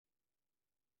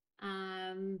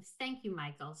Thank you,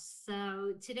 Michael.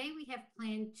 So today we have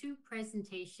planned two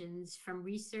presentations from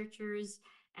researchers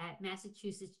at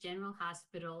Massachusetts General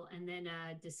Hospital and then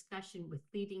a discussion with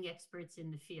leading experts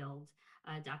in the field,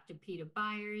 Dr. Peter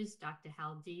Byers, Dr.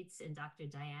 Hal Dietz, and Dr.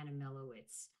 Diana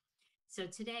Milowitz. So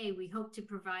today we hope to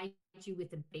provide you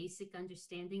with a basic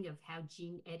understanding of how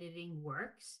gene editing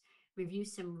works, review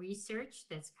some research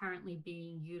that's currently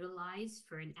being utilized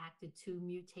for an ACTA2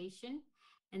 mutation,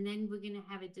 and then we're going to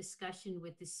have a discussion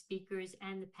with the speakers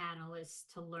and the panelists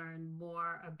to learn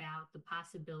more about the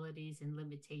possibilities and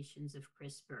limitations of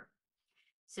CRISPR.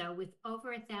 So with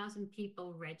over 1,000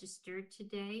 people registered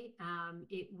today,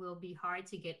 it will be hard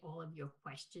to get all of your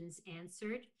questions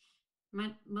answered.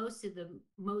 Most of the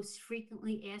most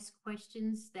frequently asked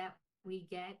questions that we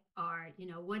get are,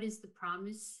 what is the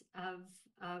promise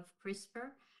of CRISPR?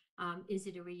 Is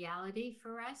it a reality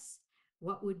for us?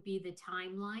 What would be the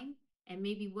timeline? And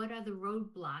maybe what are the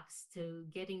roadblocks to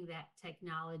getting that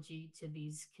technology to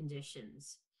these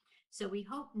conditions? So we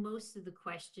hope most of the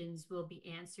questions will be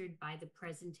answered by the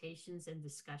presentations and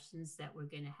discussions that we're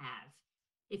going to have.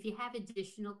 If you have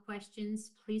additional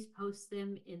questions, please post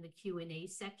them in the Q&A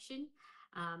section,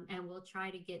 and we'll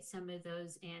try to get some of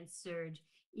those answered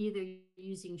either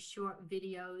using short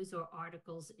videos or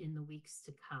articles in the weeks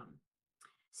to come.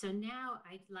 So now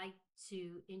I'd like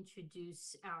to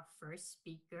introduce our first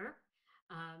speaker,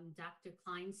 Dr.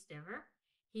 Kleinstever.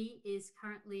 He is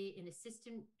currently an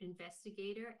assistant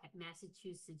investigator at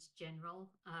Massachusetts General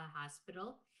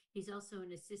Hospital. He's also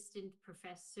an assistant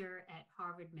professor at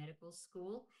Harvard Medical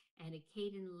School and a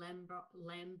Caden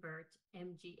Lambert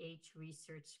MGH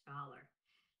research scholar.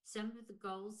 Some of the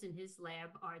goals in his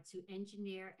lab are to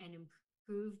engineer and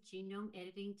improve genome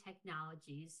editing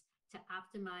technologies to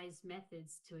optimize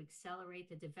methods to accelerate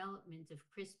the development of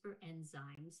CRISPR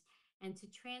enzymes and to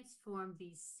transform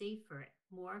these safer,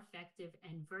 more effective,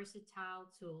 and versatile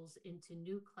tools into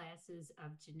new classes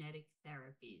of genetic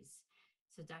therapies.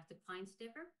 So Dr.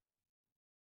 Kleinstever?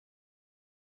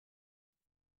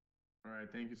 All right,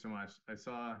 thank you so much. I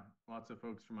saw lots of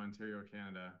folks from Ontario,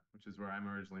 Canada, which is where I'm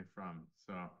originally from,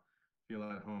 so feel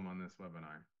at home on this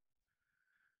webinar.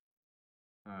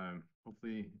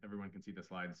 Hopefully everyone can see the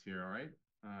slides here, all right?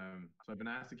 So I've been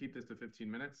asked to keep this to 15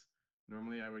 minutes.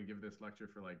 Normally I would give this lecture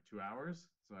for like 2 hours,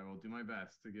 so I will do my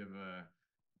best to give a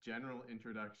general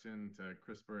introduction to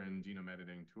CRISPR and genome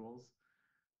editing tools.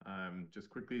 Just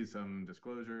quickly, some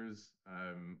disclosures.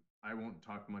 I won't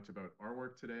talk much about our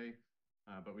work today,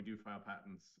 but we do file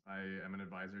patents. I am an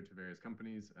advisor to various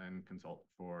companies and consult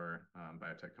for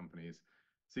biotech companies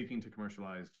seeking to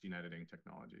commercialize gene editing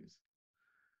technologies.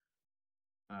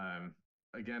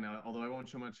 Again, although I won't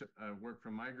show much work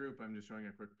from my group, I'm just showing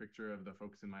a quick picture of the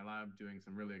folks in my lab doing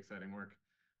some really exciting work.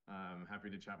 Happy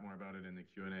to chat more about it in the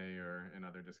Q&A or in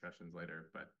other discussions later.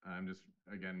 But I'm just,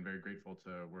 again, very grateful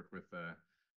to work with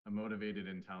a motivated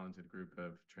and talented group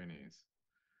of trainees.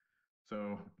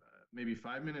 So maybe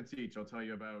 5 minutes each, I'll tell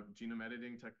you about genome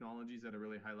editing technologies at a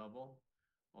really high level.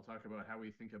 I'll talk about how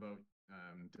we think about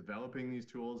developing these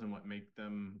tools and what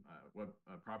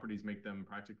properties make them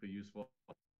practically useful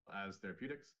as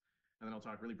therapeutics. And then I'll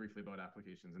talk really briefly about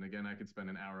applications. And again, I could spend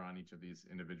an hour on each of these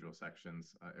individual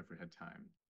sections if we had time.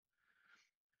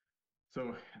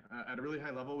 So at a really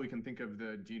high level, we can think of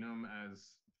the genome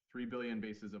as 3 billion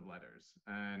bases of letters.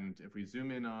 And if we zoom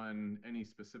in on any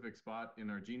specific spot in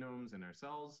our genomes and our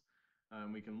cells,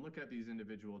 we can look at these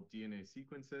individual DNA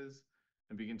sequences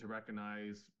and begin to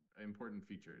recognize important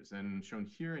features. And shown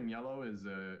here in yellow is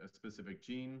a specific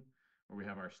gene, where we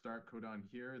have our start codon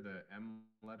here, the M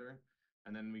letter,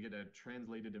 and then we get a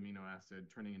translated amino acid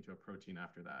turning into a protein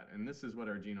after that. And this is what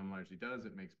our genome largely does.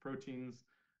 It makes proteins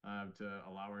to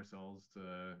allow our cells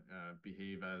to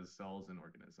behave as cells and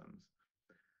organisms.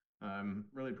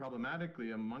 Really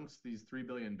problematically, amongst these 3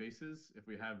 billion bases, if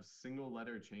we have single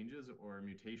letter changes or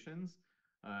mutations,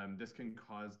 this can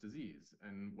cause disease.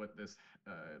 And what this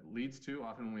leads to,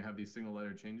 often when we have these single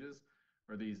letter changes,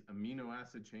 are these amino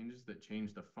acid changes that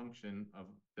change the function of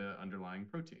the underlying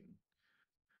protein.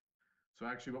 So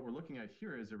actually what we're looking at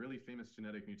here is a really famous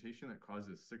genetic mutation that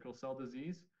causes sickle cell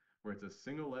disease, where it's a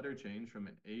single letter change from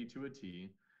an A to a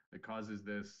T that causes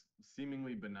this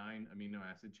seemingly benign amino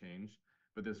acid change,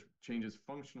 but this changes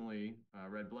functionally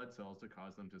red blood cells to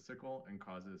cause them to sickle and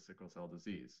causes sickle cell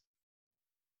disease.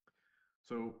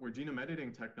 So where genome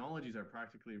editing technologies are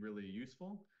practically really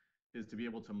useful is to be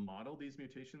able to model these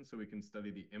mutations so we can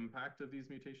study the impact of these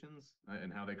mutations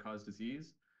and how they cause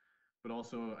disease, but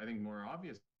also, I think more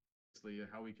obviously,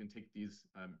 how we can take these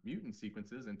mutant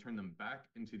sequences and turn them back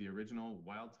into the original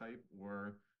wild type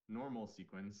or normal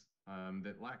sequence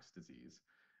that lacks disease.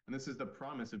 And this is the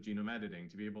promise of genome editing,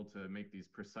 to be able to make these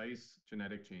precise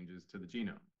genetic changes to the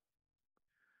genome.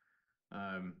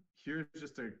 Here's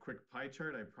just a quick pie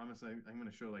chart. I promise I'm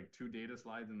going to show like 2 data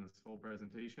slides in this whole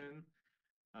presentation.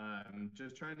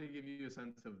 Just trying to give you a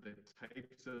sense of the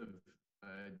types of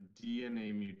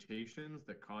DNA mutations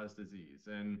that cause disease.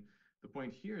 And the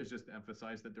point here is just to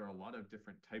emphasize that there are a lot of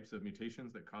different types of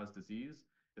mutations that cause disease.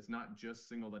 It's not just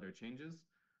single letter changes.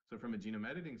 So from a genome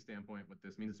editing standpoint, what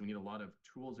this means is we need a lot of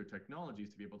tools or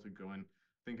technologies to be able to go and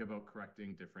think about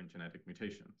correcting different genetic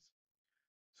mutations.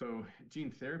 So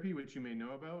gene therapy, which you may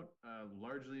know about,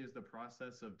 largely is the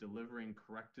process of delivering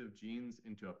corrective genes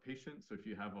into a patient. So if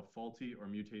you have a faulty or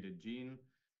mutated gene,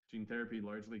 gene therapy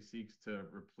largely seeks to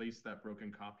replace that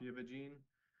broken copy of a gene.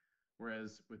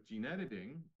 Whereas with gene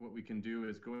editing, what we can do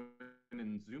is go in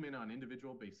and zoom in on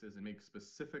individual bases and make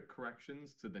specific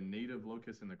corrections to the native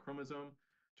locus in the chromosome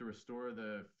to restore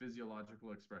the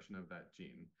physiological expression of that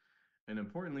gene. And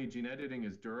importantly, gene editing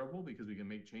is durable because we can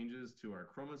make changes to our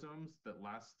chromosomes that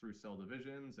last through cell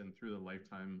divisions and through the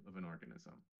lifetime of an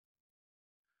organism.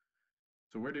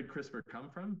 So where did CRISPR come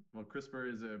from? Well,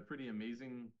 CRISPR is a pretty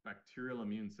amazing bacterial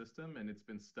immune system, and it's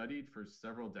been studied for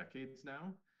several decades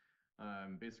now,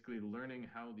 basically learning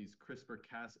how these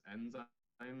CRISPR-Cas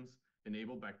enzymes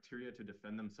enable bacteria to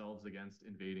defend themselves against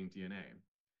invading DNA.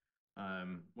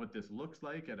 What this looks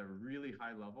like at a really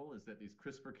high level is that these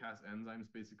CRISPR-Cas enzymes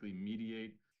basically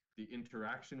mediate the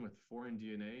interaction with foreign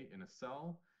DNA in a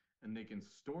cell, and they can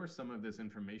store some of this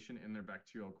information in their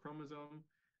bacterial chromosome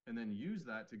and then use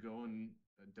that to go and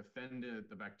defend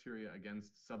the bacteria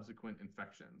against subsequent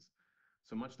infections.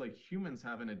 So much like humans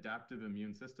have an adaptive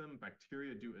immune system,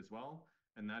 bacteria do as well,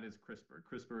 and that is CRISPR.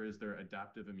 CRISPR is their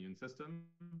adaptive immune system.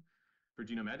 For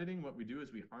genome editing, what we do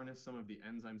is we harness some of the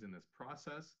enzymes in this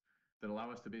process that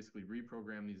allow us to basically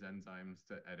reprogram these enzymes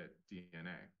to edit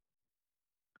DNA.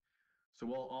 So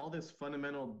while all this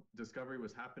fundamental discovery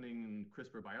was happening in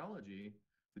CRISPR biology,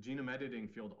 the genome editing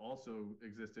field also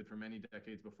existed for many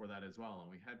decades before that as well. And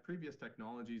we had previous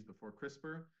technologies before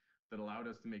CRISPR that allowed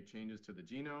us to make changes to the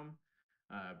genome.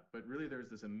 But really, there's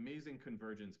this amazing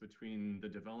convergence between the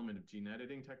development of gene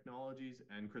editing technologies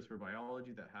and CRISPR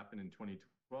biology that happened in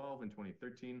 2012 and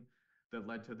 2013 that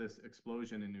led to this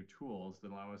explosion in new tools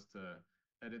that allow us to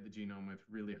edit the genome with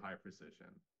really high precision.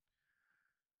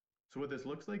 So what this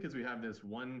looks like is we have this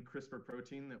one CRISPR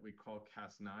protein that we call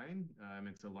Cas9.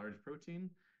 It's a large protein,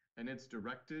 and it's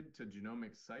directed to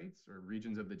genomic sites or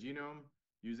regions of the genome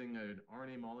using an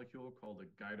RNA molecule called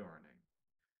a guide RNA.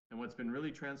 And what's been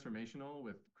really transformational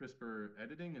with CRISPR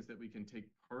editing is that we can take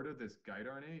part of this guide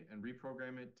RNA and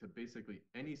reprogram it to basically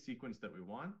any sequence that we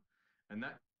want, and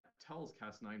that tells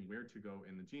Cas9 where to go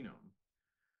in the genome.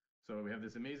 So we have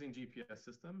this amazing GPS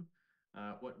system.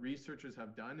 What researchers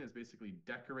have done is basically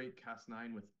decorate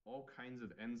Cas9 with all kinds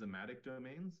of enzymatic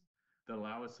domains that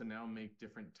allow us to now make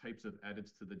different types of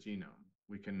edits to the genome.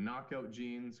 We can knock out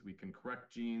genes, we can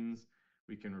correct genes,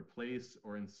 we can replace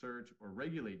or insert or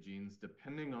regulate genes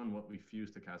depending on what we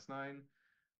fuse to Cas9.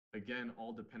 Again,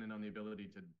 all dependent on the ability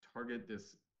to target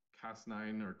this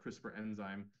Cas9 or CRISPR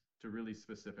enzyme to really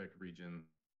specific regions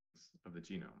of the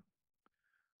genome.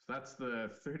 So that's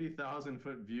the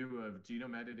 30,000-foot view of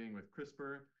genome editing with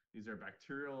CRISPR. These are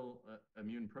bacterial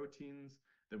immune proteins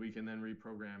that we can then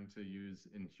reprogram to use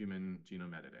in human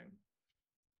genome editing.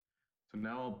 So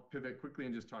now I'll pivot quickly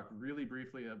and just talk really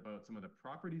briefly about some of the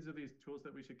properties of these tools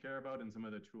that we should care about and some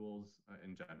of the tools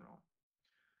in general.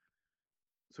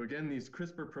 So again, these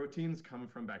CRISPR proteins come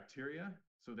from bacteria.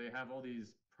 So they have all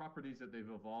these properties that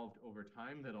they've evolved over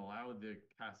time that allow the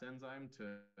Cas enzyme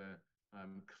to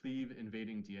cleave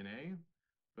invading DNA,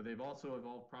 but they've also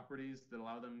evolved properties that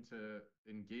allow them to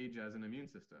engage as an immune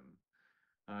system.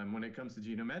 When it comes to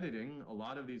genome editing, a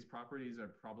lot of these properties are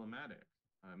problematic.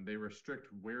 They restrict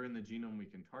where in the genome we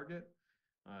can target.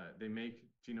 They make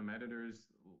genome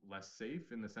editors less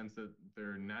safe in the sense that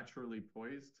they're naturally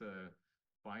poised to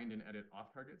bind and edit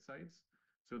off-target sites.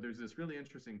 So there's this really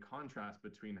interesting contrast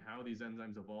between how these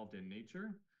enzymes evolved in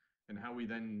nature and how we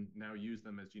then now use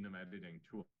them as genome editing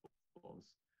tools.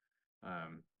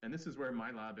 And this is where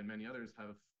my lab and many others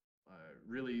have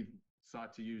really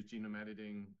sought to use genome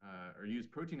editing or use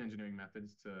protein engineering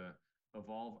methods to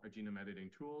evolve our genome editing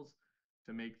tools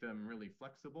to make them really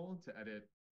flexible, to edit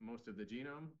most of the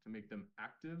genome, to make them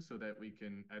active so that we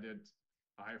can edit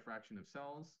a high fraction of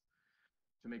cells,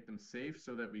 to make them safe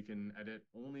so that we can edit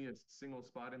only a single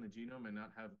spot in the genome and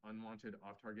not have unwanted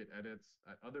off-target edits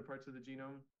at other parts of the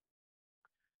genome,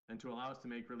 and to allow us to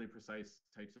make really precise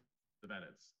types of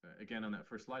edits. Again, on that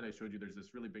first slide I showed you, there's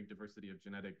this really big diversity of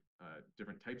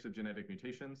different types of genetic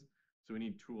mutations, so we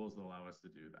need tools that allow us to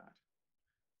do that.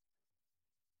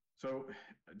 So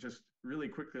just really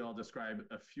quickly, I'll describe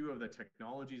a few of the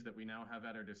technologies that we now have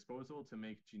at our disposal to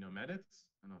make genome edits.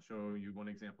 And I'll show you one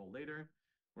example later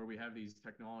where we have these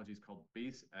technologies called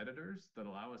base editors that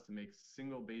allow us to make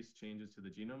single base changes to the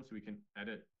genome so we can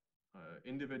edit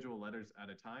individual letters at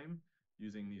a time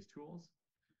using these tools.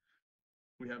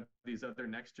 We have these other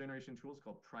next generation tools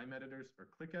called prime editors or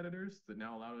click editors that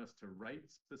now allow us to write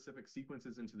specific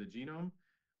sequences into the genome.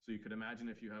 So you could imagine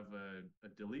if you have a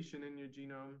deletion in your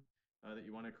genome that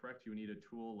you want to correct, you need a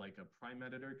tool like a prime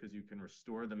editor because you can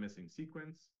restore the missing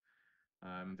sequence.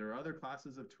 There are other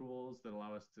classes of tools that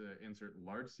allow us to insert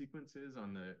large sequences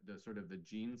on the sort of the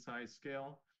gene size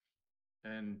scale,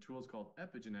 and tools called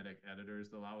epigenetic editors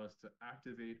that allow us to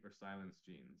activate or silence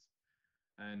genes.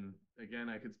 And again,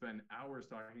 I could spend hours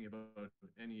talking about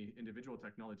any individual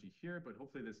technology here, but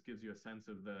hopefully this gives you a sense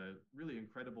of the really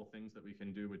incredible things that we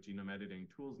can do with genome editing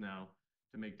tools now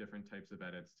to make different types of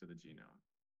edits to the genome.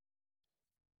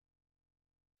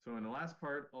 So in the last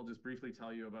part, I'll just briefly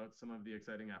tell you about some of the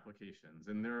exciting applications.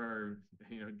 And there are,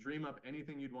 dream up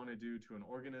anything you'd want to do to an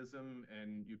organism,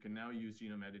 and you can now use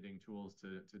genome editing tools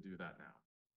to do that now.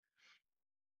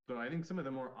 So I think some of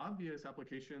the more obvious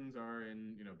applications are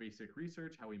in basic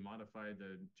research, how we modify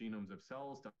the genomes of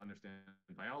cells to understand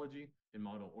biology, in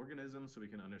model organisms so we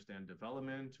can understand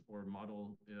development or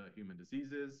model human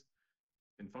diseases,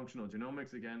 in functional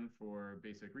genomics, again, for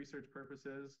basic research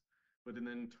purposes, but in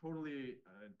then totally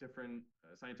different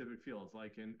scientific fields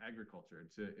like in agriculture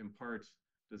to impart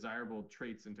desirable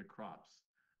traits into crops.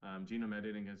 Genome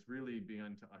editing has really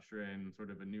begun to usher in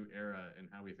sort of a new era in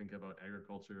how we think about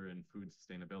agriculture and food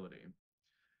sustainability.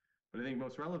 But I think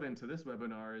most relevant to this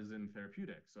webinar is in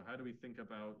therapeutics. So how do we think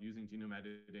about using genome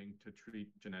editing to treat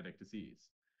genetic disease?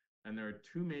 And there are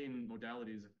two main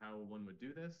modalities of how one would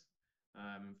do this.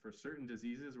 For certain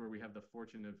diseases where we have the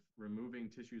fortune of removing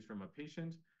tissues from a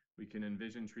patient, we can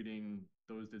envision treating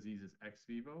those diseases ex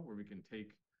vivo, where we can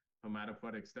take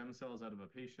hematopoietic stem cells out of a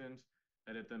patient,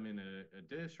 edit them in a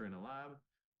dish or in a lab,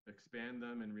 expand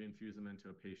them and reinfuse them into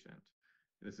a patient.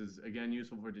 This is, again,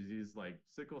 useful for diseases like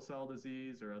sickle cell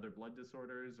disease or other blood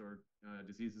disorders or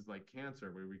diseases like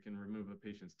cancer, where we can remove a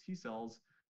patient's T cells,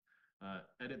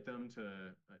 edit them to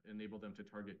enable them to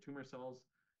target tumor cells,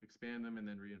 expand them, and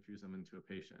then reinfuse them into a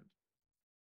patient.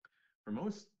 For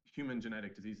most human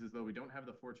genetic diseases, though, we don't have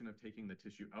the fortune of taking the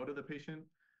tissue out of the patient,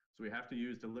 so we have to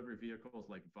use delivery vehicles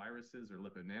like viruses or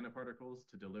lipid nanoparticles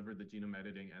to deliver the genome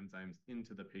editing enzymes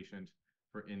into the patient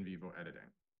for in vivo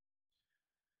editing.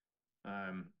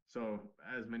 So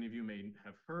as many of you may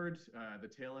have heard, the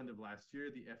tail end of last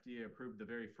year, the FDA approved the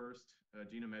very first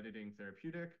genome editing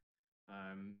therapeutic.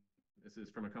 This is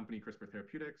from a company, CRISPR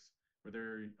Therapeutics, where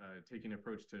they're taking an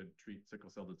approach to treat sickle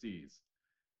cell disease.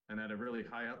 And at a really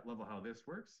high level, how this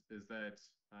works is that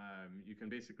you can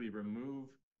basically remove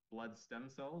blood stem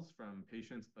cells from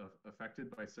patients affected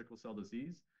by sickle cell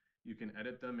disease. You can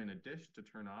edit them in a dish to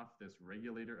turn off this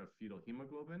regulator of fetal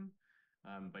hemoglobin.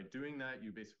 By doing that,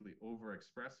 you basically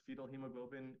overexpress fetal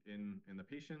hemoglobin in the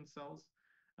patient's cells,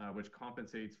 which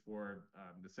compensates for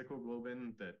the sickle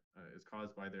globin that is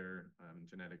caused by their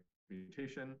genetic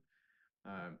mutation.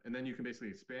 And then you can basically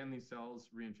expand these cells,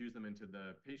 reinfuse them into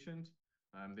the patient.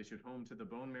 They should home to the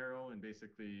bone marrow and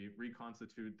basically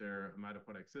reconstitute their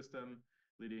hematopoietic system,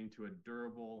 leading to a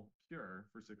durable cure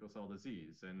for sickle cell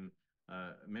disease. And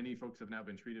many folks have now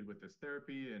been treated with this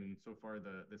therapy, and so far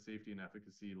the safety and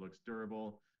efficacy looks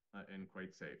durable and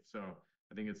quite safe. So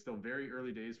I think it's still very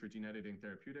early days for gene editing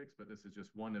therapeutics, but this is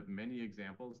just one of many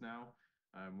examples now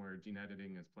where gene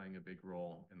editing is playing a big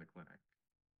role in the clinic.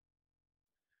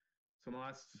 So in the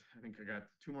last, I think I got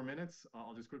 2 more minutes.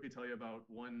 I'll just quickly tell you about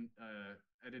one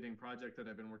editing project that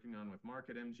I've been working on with Mark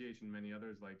at MGH and many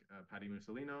others like Patty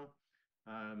Mussolino.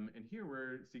 And here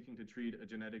we're seeking to treat a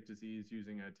genetic disease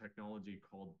using a technology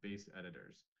called base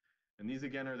editors. And these,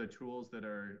 again, are the tools that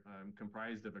are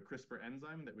comprised of a CRISPR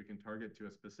enzyme that we can target to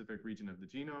a specific region of the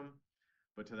genome.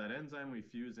 But to that enzyme, we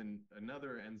fuse in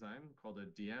another enzyme called a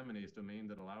deaminase domain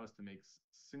that allow us to make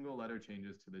single letter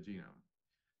changes to the genome.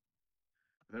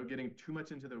 Without getting too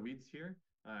much into the weeds here,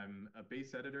 a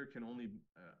base editor can only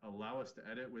allow us to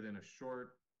edit within a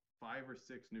short 5 or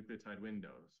 6 nucleotide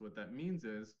window. So what that means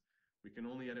is we can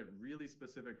only edit really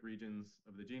specific regions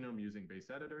of the genome using base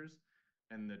editors,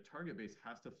 and the target base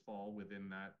has to fall within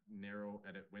that narrow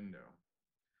edit window.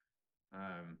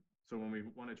 So when we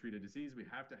want to treat a disease, we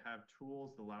have to have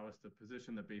tools that allow us to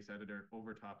position the base editor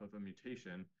over top of a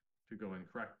mutation to go and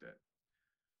correct it.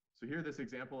 So here, this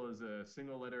example is a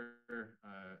single letter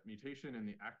mutation in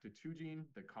the ACTA2 gene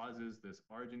that causes this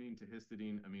arginine to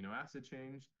histidine amino acid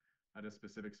change at a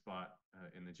specific spot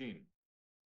in the gene.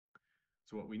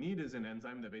 So what we need is an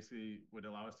enzyme that basically would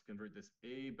allow us to convert this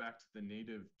A back to the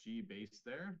native G base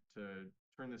there to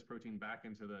turn this protein back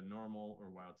into the normal or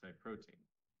wild type protein.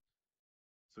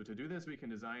 So to do this, we can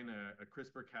design a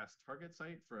CRISPR-Cas target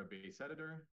site for a base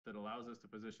editor that allows us to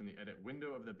position the edit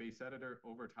window of the base editor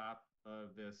over top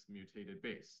of this mutated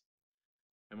base.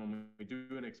 And when we do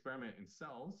an experiment in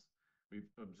cells, we've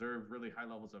observed really high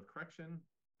levels of correction.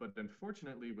 But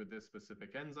unfortunately, with this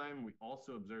specific enzyme, we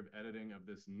also observe editing of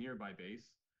this nearby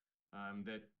base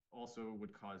that also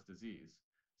would cause disease.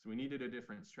 So we needed a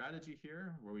different strategy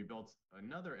here where we built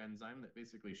another enzyme that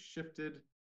basically shifted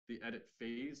the edit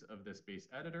phase of this base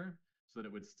editor so that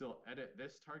it would still edit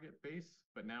this target base,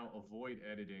 but now avoid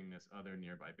editing this other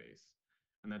nearby base.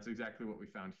 And that's exactly what we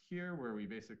found here, where we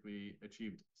basically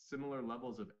achieved similar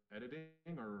levels of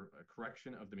editing or a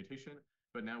correction of the mutation,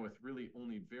 but now with really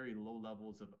only very low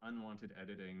levels of unwanted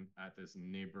editing at this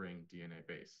neighboring DNA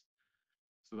base.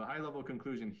 So the high-level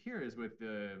conclusion here is with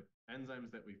the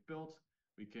enzymes that we've built,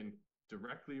 we can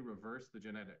directly reverse the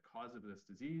genetic cause of this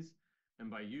disease. And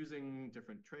by using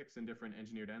different tricks and different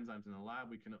engineered enzymes in the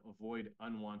lab, we can avoid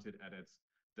unwanted edits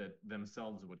that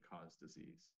themselves would cause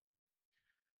disease.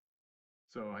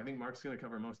 So I think Mark's going to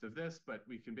cover most of this, but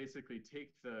we can basically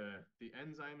take the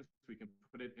enzymes, we can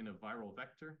put it in a viral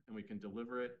vector, and we can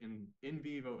deliver it in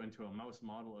vivo into a mouse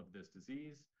model of this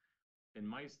disease. In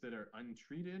mice that are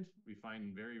untreated, we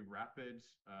find very rapid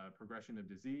progression of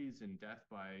disease and death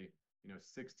by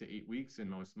 6 to 8 weeks in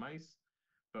most mice.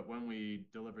 But when we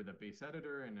deliver the base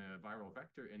editor and a viral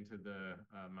vector into the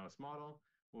mouse model,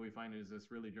 what we find is this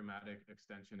really dramatic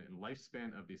extension in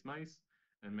lifespan of these mice.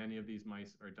 And many of these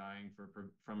mice are dying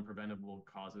from preventable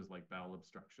causes like bowel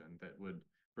obstruction that would,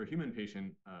 for a human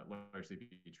patient, largely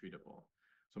be treatable.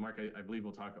 So Mark, I believe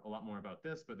we'll talk a lot more about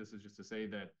this, but this is just to say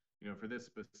that, for this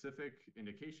specific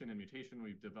indication and mutation,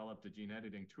 we've developed a gene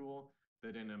editing tool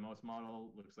that in a mouse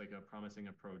model looks like a promising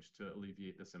approach to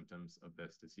alleviate the symptoms of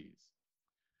this disease.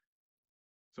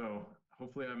 So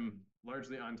hopefully I'm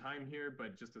largely on time here,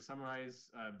 but just to summarize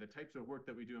the types of work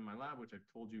that we do in my lab, which I've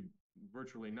told you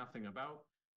virtually nothing about.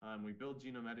 We build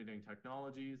genome editing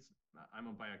technologies. I'm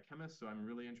a biochemist, so I'm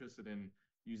really interested in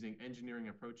using engineering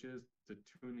approaches to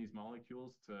tune these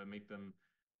molecules to make them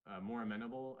more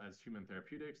amenable as human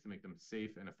therapeutics, to make them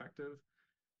safe and effective.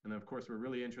 And of course, we're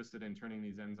really interested in turning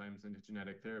these enzymes into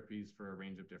genetic therapies for a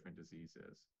range of different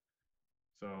diseases.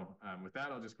 So with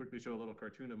that, I'll just quickly show a little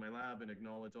cartoon of my lab and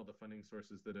acknowledge all the funding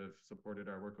sources that have supported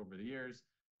our work over the years,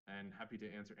 and happy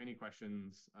to answer any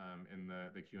questions in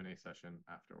the Q&A session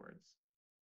afterwards.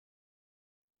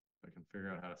 If I can figure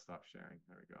out how to stop sharing.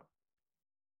 There we go.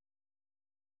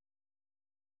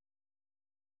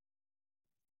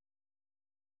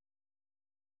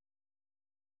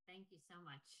 Thank you so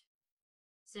much.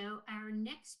 So our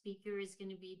next speaker is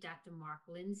going to be Dr. Mark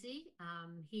Lindsay.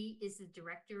 He is the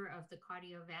director of the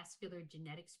Cardiovascular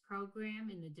Genetics Program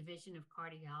in the Division of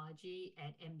Cardiology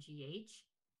at MGH.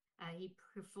 He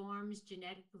performs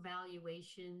genetic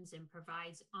evaluations and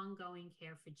provides ongoing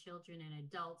care for children and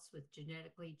adults with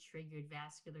genetically triggered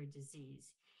vascular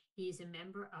disease. He is a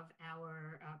member of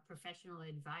our professional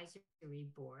advisory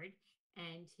board,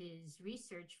 and his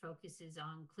research focuses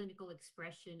on clinical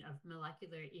expression of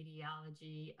molecular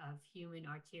etiology of human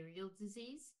arterial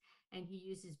disease. And he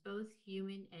uses both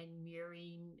human and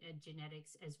murine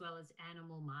genetics as well as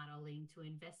animal modeling to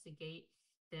investigate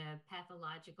the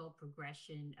pathological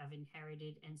progression of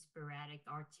inherited and sporadic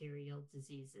arterial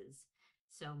diseases.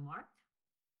 So, Mark?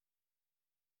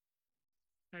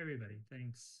 Hi, everybody.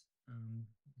 Thanks.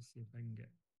 Let's see if I can get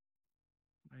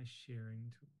my sharing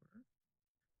to work.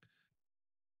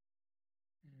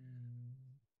 And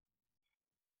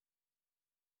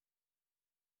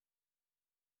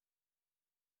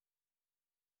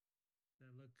does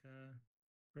that look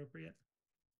appropriate?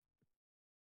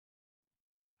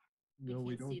 No,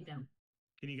 we don't see them.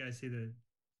 Can you guys see the?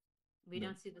 We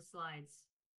don't see the slides.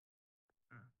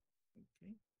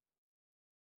 Okay.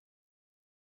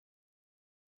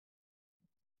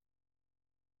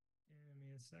 Give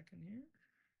me a second here.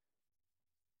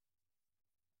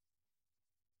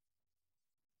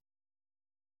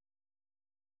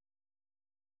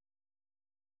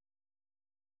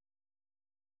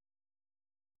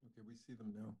 Okay, we see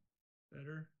them now.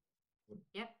 Better?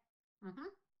 Yep.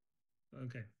 Mm-hmm.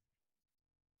 Okay.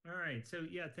 All right. So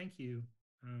yeah, thank you.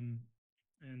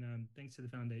 And thanks to the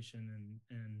foundation,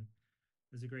 and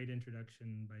it was a great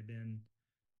introduction by Ben.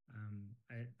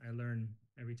 I learn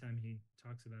every time he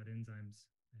talks about enzymes.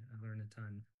 I learn a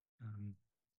ton.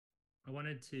 I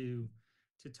wanted to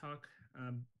talk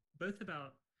both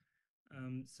about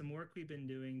some work we've been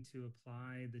doing to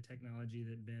apply the technology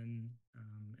that Ben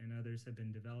and others others have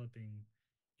been developing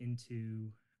into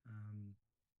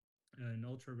an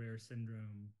ultra rare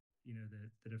syndrome,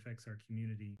 that affects our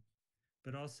community,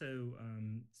 but also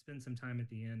spend some time at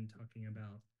the end talking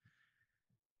about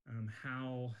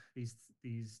how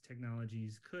these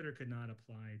technologies could or could not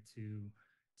apply to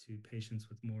patients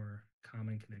with more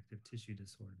common connective tissue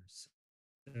disorders.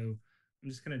 So I'm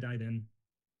just going to dive in.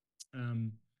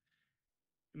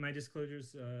 My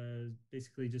disclosures,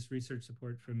 basically just research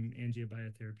support from Angio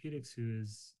Biotherapeutics, who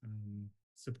is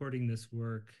supporting this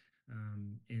work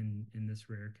in this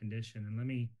rare condition. And let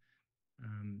me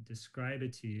describe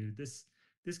it to you. This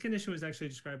condition was actually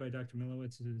described by Dr.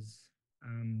 Milowitz, who's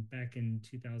back in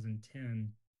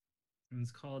 2010. And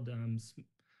it's called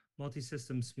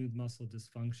multisystem smooth muscle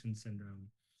dysfunction syndrome.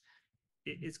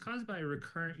 It's caused by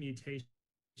recurrent mutations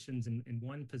in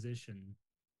one position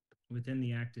within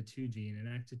the ACTA2 gene, and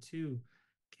ACTA2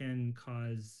 can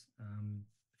cause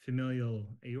familial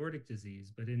aortic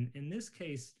disease. But in this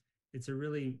case, it's a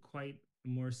really quite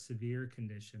more severe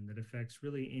condition that affects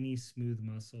really any smooth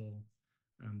muscle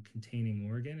containing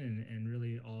organ and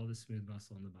really all the smooth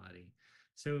muscle in the body.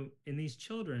 So in these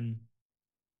children,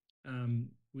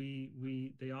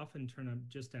 they often turn up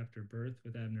just after birth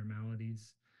with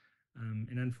abnormalities,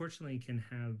 and unfortunately can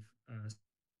have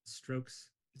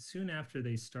strokes soon after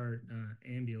they start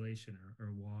ambulation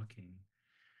or walking.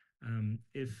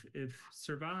 If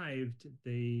survived,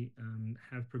 they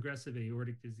have progressive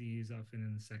aortic disease, often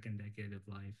in the second decade of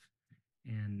life,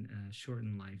 and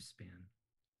shortened lifespan.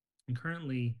 And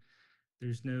currently,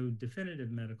 there's no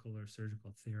definitive medical or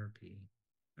surgical therapy.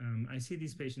 I see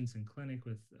these patients in clinic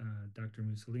with Dr.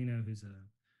 Mussolino, who's a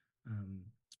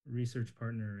research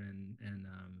partner and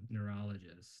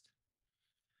neurologist.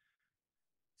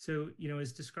 So,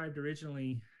 as described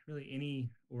originally, really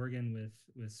any organ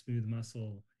with smooth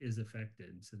muscle is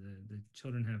affected. So the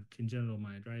children have congenital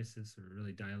mydriasis, or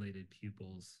really dilated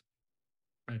pupils,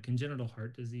 congenital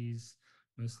heart disease,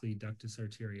 mostly ductus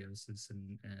arteriosus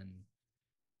and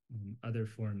other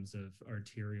forms of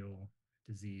arterial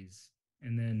disease.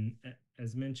 And then,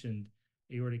 as mentioned,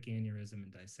 aortic aneurysm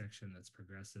and dissection that's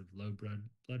progressive, low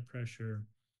blood pressure,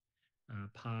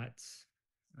 POTS,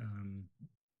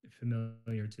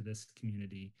 familiar to this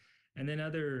community, and then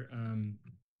other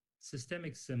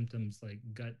systemic symptoms like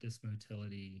gut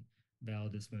dysmotility, bowel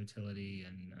dysmotility,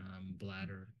 and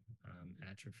bladder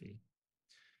atrophy.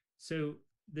 So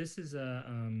this is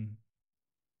a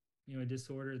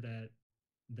disorder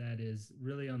that is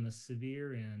really on the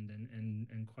severe end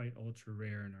and quite ultra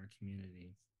rare in our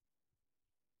community.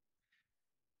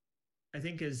 I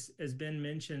think, as Ben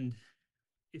mentioned,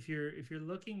 if you're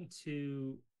looking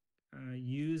to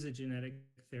use a genetic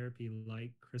therapy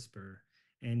like CRISPR,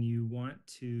 and you want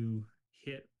to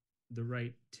hit the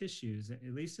right tissues,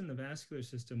 at least in the vascular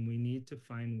system, we need to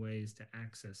find ways to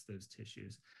access those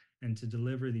tissues and to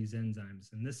deliver these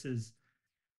enzymes. And this has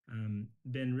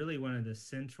been really one of the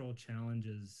central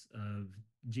challenges of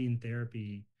gene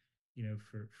therapy,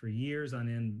 for years on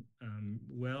end,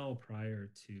 well prior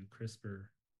to CRISPR,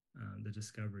 the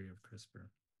discovery of CRISPR.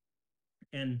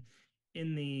 And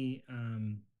in the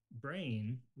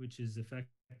brain, which is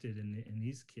affected in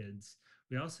these kids,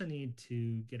 we also need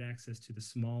to get access to the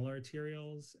small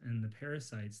arterioles and the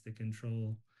pericytes that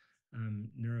control the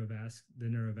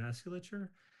neurovasculature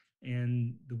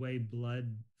and the way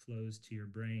blood flows to your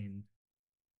brain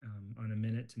on a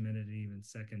minute-to-minute and even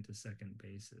second-to-second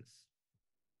basis.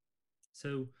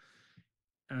 So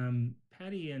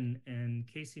Patty and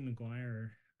Casey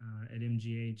McGuire at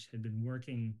MGH had been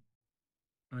working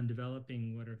on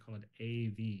developing what are called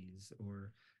AAVs,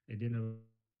 or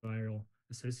adenoviral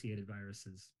associated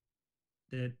viruses,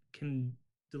 that can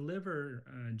deliver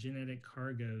genetic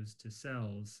cargoes to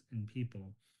cells in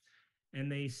people.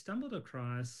 And they stumbled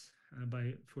across,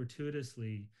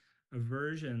 fortuitously, a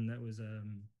version that was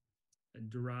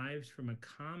derived from a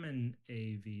common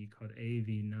AAV called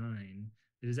AAV9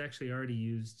 that is actually already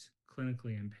used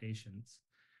clinically in patients.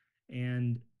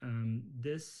 And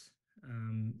this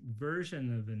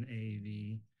version of an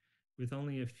AAV, with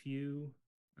only a few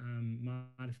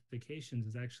modifications,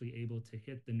 is actually able to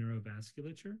hit the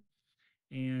neurovasculature,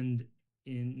 and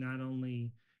in not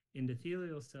only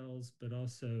endothelial cells, but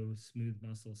also smooth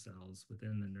muscle cells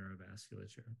within the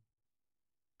neurovasculature.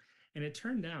 And it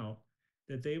turned out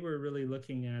that they were really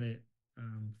looking at it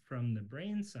from the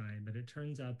brain side, but it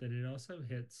turns out that it also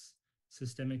hits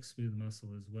systemic smooth muscle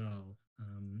as well,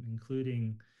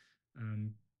 including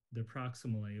the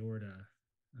proximal aorta,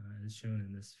 as shown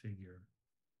in this figure.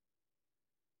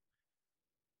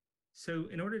 So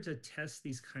in order to test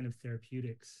these kind of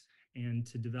therapeutics and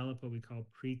to develop what we call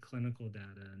preclinical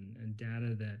data and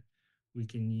data that we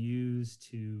can use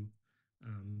to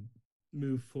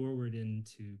move forward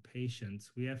into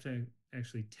patients, we have to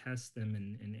actually test them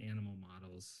in animal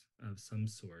models of some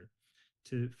sort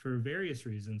for various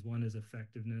reasons. One is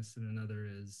effectiveness and another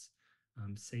is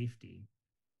safety.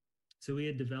 So we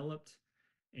had developed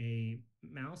a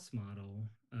mouse model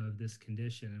of this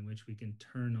condition in which we can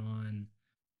turn on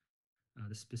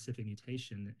the specific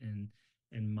mutation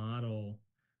and model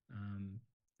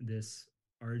this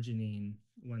arginine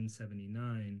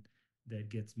 179 that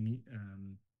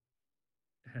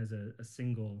has a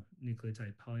single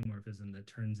nucleotide polymorphism that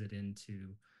turns it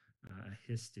into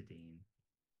a histidine.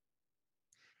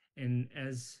 And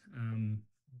as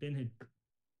Ben had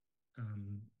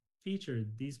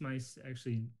featured, these mice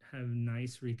actually have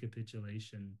nice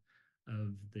recapitulation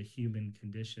of the human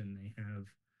condition. They have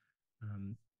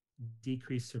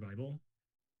decreased survival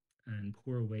and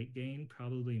poor weight gain,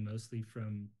 probably mostly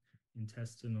from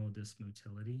intestinal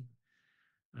dysmotility.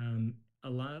 A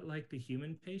lot like the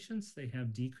human patients, they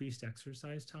have decreased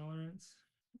exercise tolerance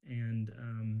and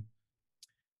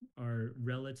are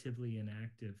relatively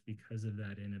inactive because of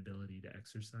that inability to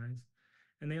exercise.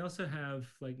 And they also have,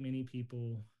 like many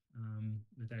people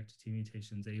with ACT2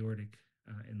 mutations, aortic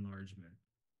enlargement,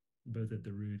 both at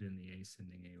the root and the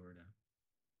ascending aorta.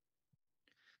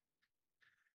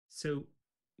 So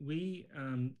we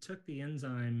took the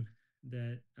enzyme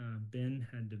that Ben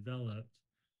had developed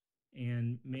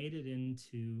and made it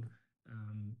into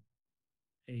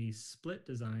a split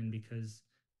design because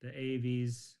the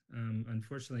AAVs,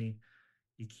 unfortunately,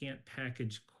 you can't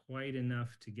package quite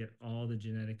enough to get all the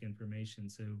genetic information.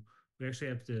 So we actually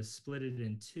have to split it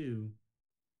in two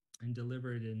and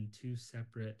deliver it in two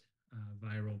separate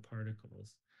viral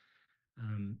particles.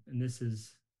 And this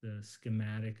is the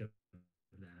schematic of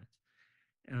that.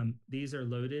 These are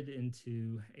loaded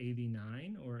into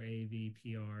AAV9 or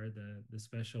AAV-PR, the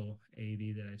special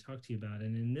AAV that I talked to you about.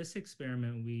 And in this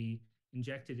experiment, we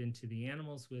injected into the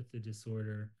animals with the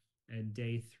disorder at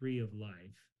day 3 of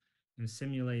life,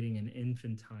 simulating an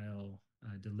infantile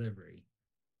delivery.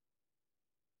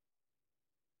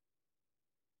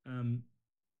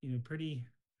 Pretty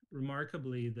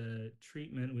remarkably, the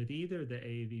treatment with either the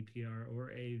AAV-PR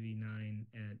or AAV9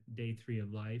 at day 3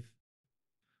 of life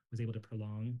was able to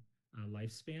prolong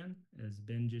lifespan, as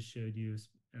Ben just showed you,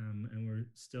 and we're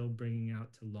still bringing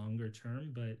out to longer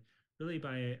term, but really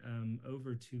by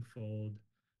over 2-fold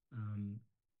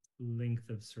length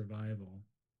of survival.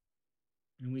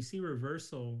 And we see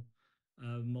reversal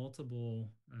of multiple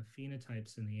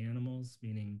phenotypes in the animals,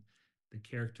 meaning the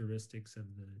characteristics of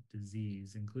the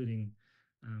disease, including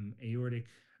aortic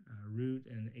root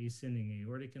and ascending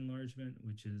aortic enlargement,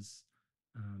 which is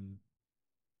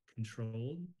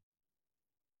controlled.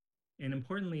 And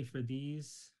importantly for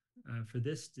this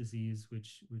disease,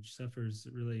 which suffers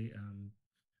really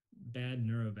bad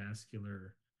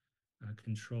neurovascular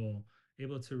control,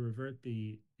 able to revert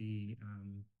the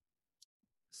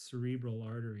cerebral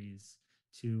arteries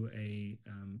to a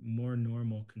more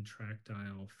normal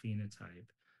contractile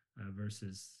phenotype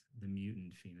versus the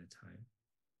mutant phenotype.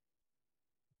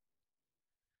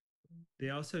 They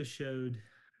also showed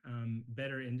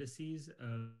better indices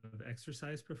of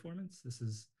exercise performance. This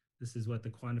is what the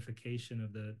quantification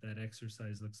of that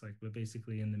exercise looks like. But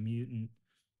basically, in the mutant,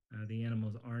 the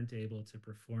animals aren't able to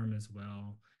perform as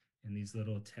well in these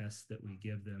little tests that we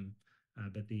give them,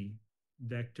 but the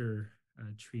vector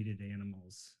treated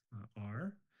animals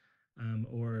are,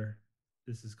 or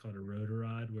this is called a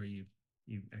rotarod, where you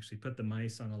actually put the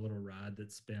mice on a little rod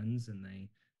that spins and they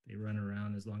run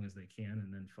around as long as they can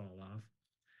and then fall off.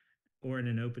 Or in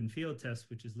an open field test,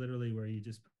 which is literally where you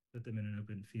just put them in an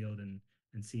open field and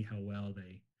see how well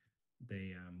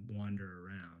they wander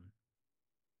around.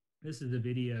 This is the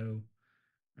video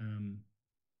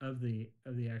of the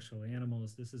actual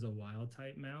animals. This is a wild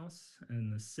type mouse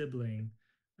and the sibling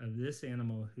of this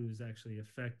animal who's actually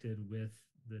affected with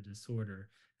the disorder.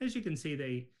 As you can see,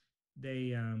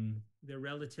 they're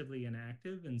relatively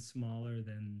inactive and smaller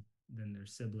than their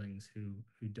siblings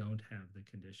who don't have the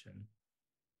condition.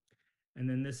 And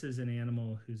then this is an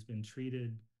animal who's been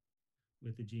treated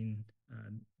with the gene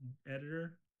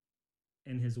editor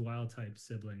and his wild type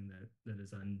sibling that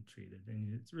is untreated.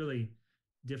 And it's really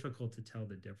difficult to tell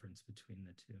the difference between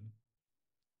the two.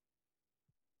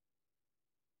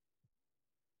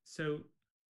 So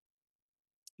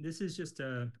this is just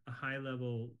a high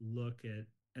level look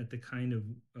at the kind of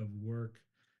work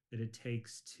that it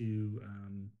takes to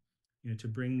to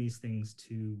bring these things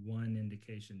to one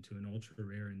indication, to an ultra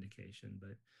rare indication.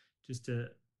 But just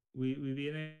we've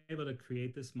been able to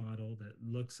create this model that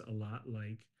looks a lot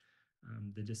like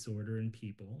the disorder in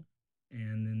people.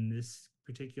 And then this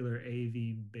particular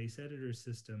AAV base editor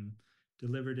system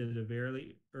delivered at a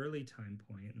very early time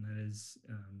point, and that is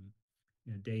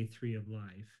day 3 of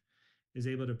life, is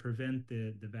able to prevent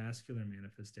the vascular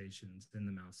manifestations in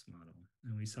the mouse model.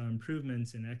 And we saw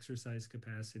improvements in exercise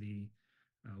capacity,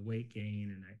 weight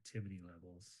gain, and activity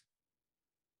levels.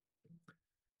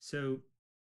 So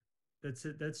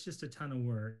that's just a ton of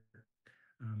work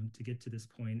to get to this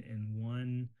point in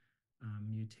one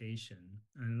mutation.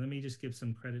 And let me just give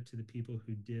some credit to the people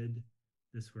who did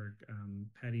this work.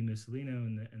 Patty Mussolino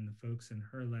and the folks in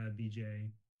her lab,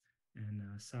 Vijay and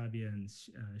Sabia and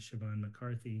Siobhan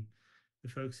McCarthy, the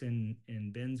folks in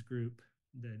Ben's group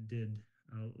that did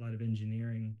a lot of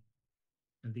engineering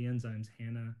of the enzymes,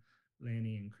 Hannah,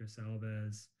 Lanny, and Chris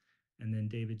Alves, and then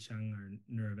David Chung, our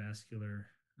neurovascular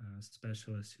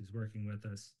specialist who's working with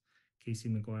us, Casey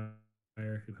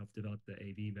McGuire, who helped develop the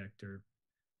AV vector,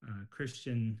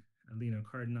 Christian Lino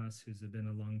Cardenas, who's been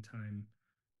a long time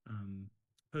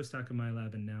postdoc in my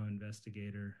lab and now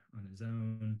investigator on his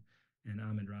own, and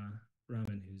Ahmed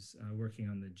Rahman, who's working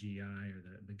on the GI or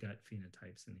the gut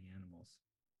phenotypes in the animals.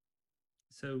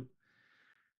 So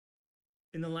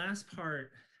in the last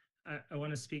part, I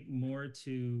want to speak more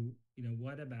to,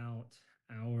 what about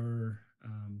our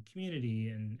community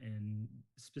and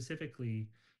specifically,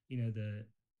 the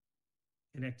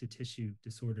connective tissue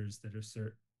disorders that are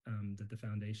that the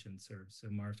foundation serves. So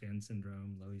MARFAN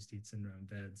syndrome, Loeys-Dietz syndrome,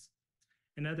 VEDS,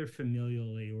 and other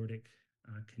familial aortic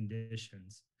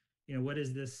conditions. What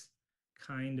does this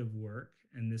kind of work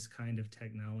and this kind of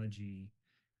technology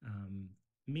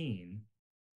mean?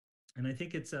 And I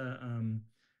think it's an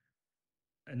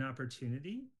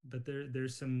opportunity, but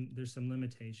there's some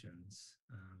limitations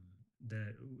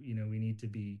that we need to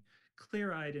be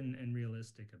clear-eyed and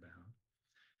realistic about.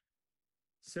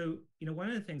 So one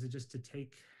of the things is just to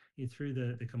take you through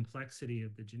the complexity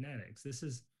of the genetics. This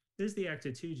is the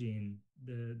ACTA2 gene,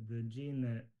 the gene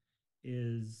that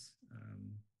is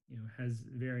has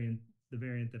the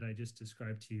variant that I just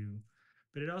described to you,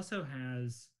 but it also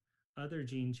has other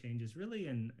gene changes really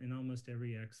in almost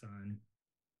every exon.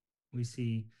 We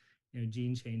see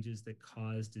gene changes that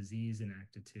cause disease in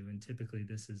ACTA2, and typically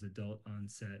this is adult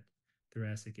onset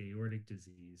thoracic aortic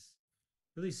disease,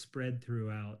 really spread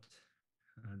throughout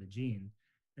the gene.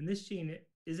 And this gene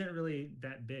isn't really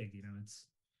that big. It's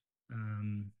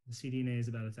the cDNA is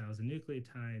about 1,000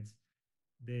 nucleotides.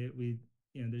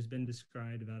 There's been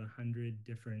described about 100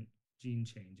 different gene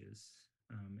changes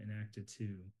in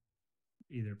ACTA2,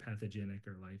 either pathogenic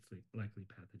or likely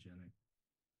pathogenic.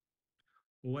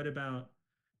 Well, what about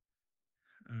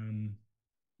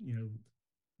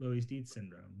Loeys-Dietz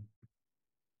syndrome?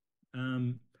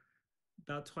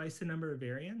 About twice the number of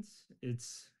variants.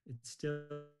 It's still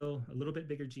a little bit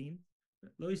bigger gene.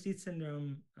 Loeys-Dietz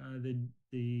syndrome,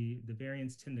 the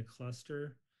variants tend to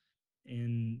cluster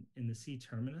in the C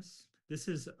terminus. This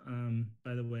is,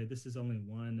 by the way, this is only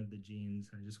one of the genes.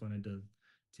 I just wanted to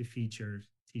feature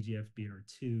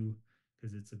TGFBR2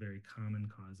 because it's a very common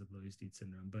cause of Loeys-Dietz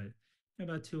syndrome. But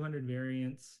about 200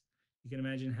 variants. You can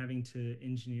imagine having to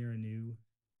engineer a new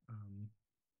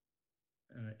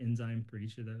enzyme for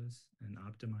each of those and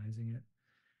optimizing it.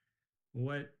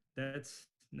 That's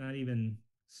not even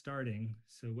starting.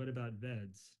 So what about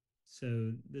VEDS?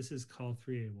 So this is call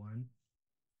 3A1.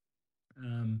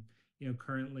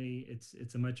 Currently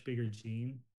it's a much bigger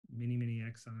gene, many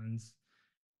exons.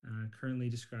 Currently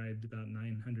described, about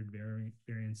 900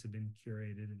 variants have been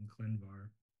curated in ClinVar.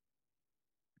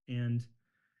 And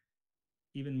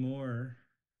even more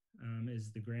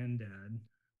is the granddad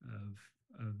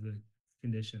of the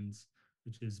conditions,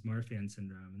 which is MARFAN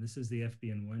syndrome. And this is the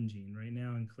FBN1 gene. Right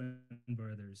now in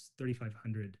ClinVar, there's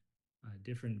 3,500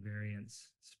 different variants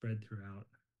spread throughout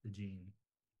the gene,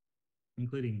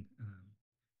 including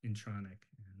intronic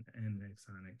and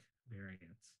exonic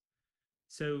variants.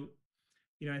 So,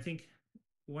 I think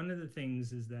one of the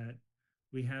things is that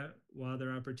we have, while there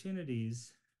are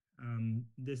opportunities,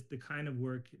 the kind of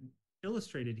work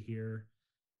illustrated here,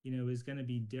 is going to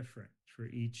be different for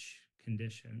each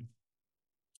condition.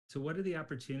 So what are the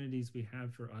opportunities we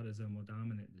have for autosomal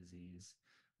dominant disease,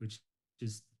 which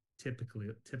is typical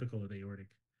of aortic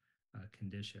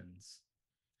conditions?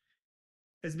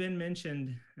 As Ben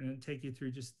mentioned, and I'll take you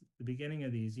through just the beginning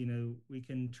of these, we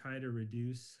can try to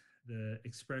reduce the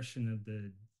expression of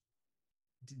the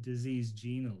disease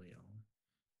gene allele.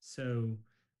 So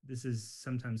this is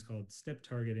sometimes called SNP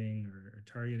targeting or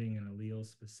targeting an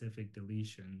allele-specific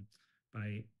deletion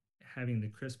by having the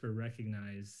CRISPR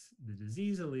recognize the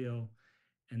disease allele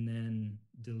and then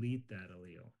delete that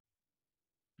allele.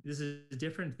 This is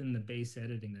different than the base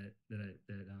editing that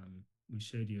we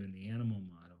showed you in the animal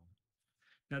model.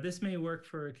 Now, this may work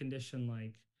for a condition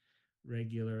like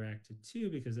regular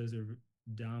ACTA2 because those are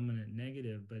dominant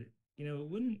negative, but it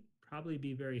wouldn't probably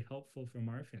be very helpful for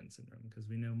MARFAN syndrome because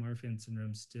we know MARFAN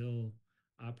syndrome still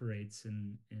operates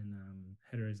in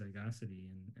heterozygosity,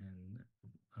 and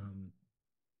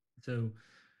so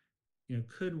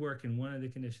could work in one of the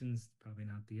conditions, probably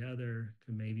not the other.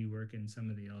 Could maybe work in some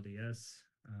of the LDS,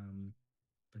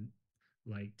 but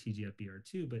like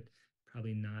TGFBR2, but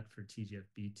probably not for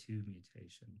TGFB2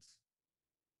 mutations.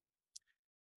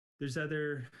 There's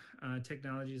other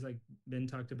technologies like Ben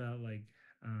talked about, like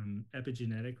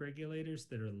epigenetic regulators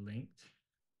that are linked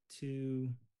to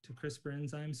CRISPR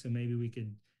enzymes. So maybe we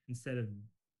could, instead of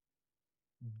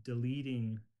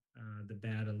deleting the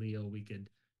bad allele, we could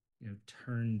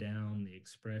turn down the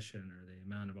expression or the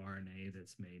amount of RNA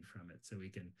that's made from it, so we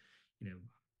can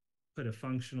put a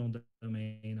functional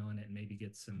domain on it and maybe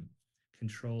get some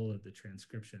control of the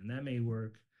transcription. And that may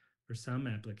work for some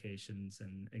applications,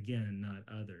 and again, not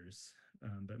others,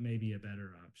 but maybe a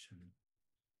better option.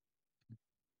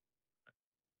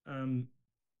 And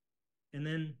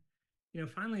then,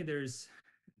 finally, there's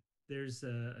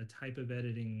a type of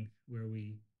editing where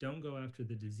we don't go after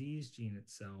the disease gene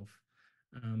itself,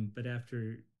 but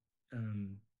after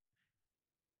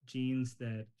genes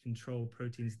that control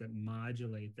proteins that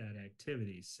modulate that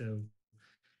activity. So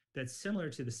that's similar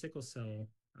to the sickle cell,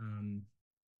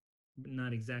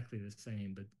 not exactly the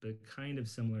same, but kind of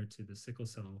similar to the sickle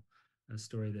cell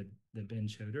story that Ben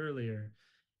showed earlier.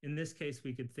 In this case,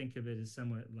 we could think of it as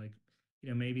somewhat like,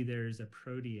 maybe there's a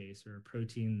protease or a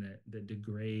protein that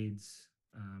degrades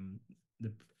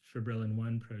the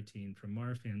fibrillin-1 protein from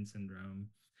Marfan syndrome.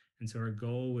 And so our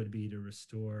goal would be to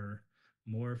restore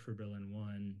more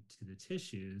fibrillin-1 to the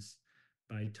tissues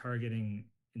by targeting,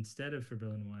 instead of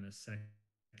fibrillin-1, a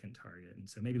second target. And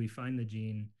so maybe we find the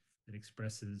gene that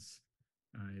expresses,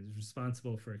 is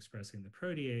responsible for expressing the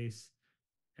protease,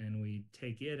 and we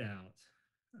take it out,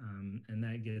 and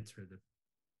that gets rid of the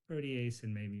protease,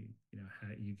 and maybe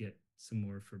you get some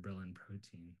more fibrillin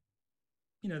protein.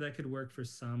 That could work for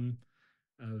some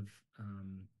of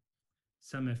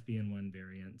some FBN1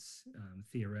 variants,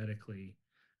 theoretically,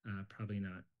 probably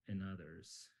not in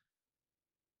others.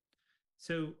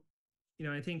 So,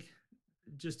 I think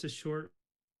just a short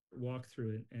walk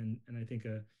through it, and I think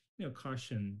a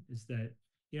caution is that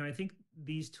I think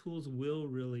these tools will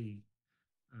really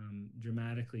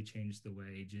dramatically change the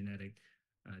way genetic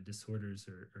disorders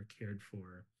are cared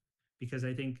for, because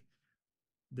I think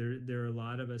there are a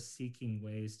lot of us seeking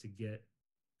ways to get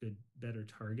better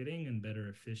targeting and better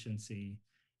efficiency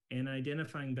and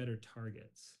identifying better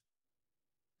targets.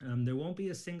 There won't be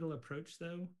a single approach,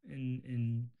 though,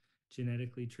 in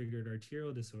genetically triggered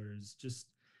arterial disorders. Just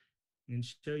and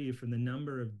show you from the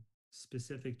number of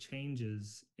specific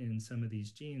changes in some of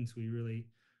these genes, we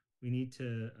need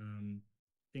to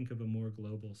think of a more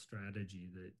global strategy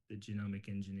that genomic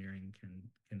engineering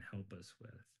can help us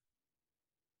with.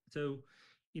 So,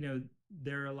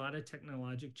 there are a lot of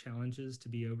technologic challenges to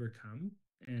be overcome,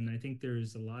 and I think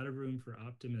there's a lot of room for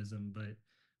optimism,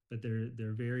 but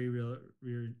they're very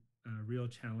real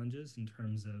challenges in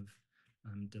terms of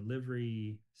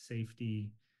delivery,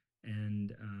 safety,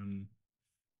 and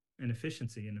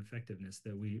efficiency and effectiveness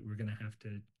that we're going to have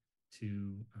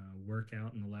to work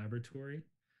out in the laboratory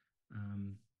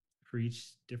for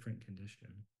each different condition.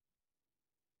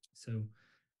 So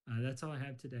that's all I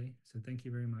have today. So thank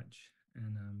you very much.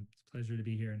 And it's a pleasure to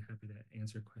be here and happy to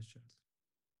answer questions.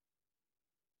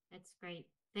 That's great.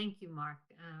 Thank you, Mark.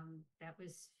 That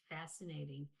was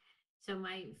fascinating. So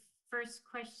my first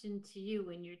question to you,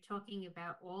 when you're talking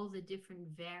about all the different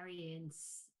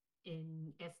variants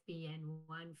in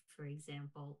FBN1, for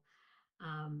example,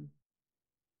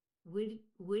 would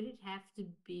it have to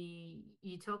be,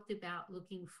 you talked about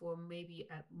looking for maybe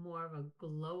more of a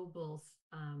global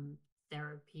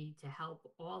therapy to help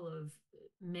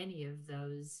many of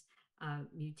those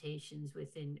mutations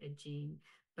within a gene,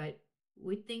 but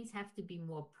would things have to be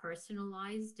more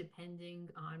personalized depending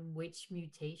on which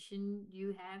mutation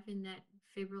you have in that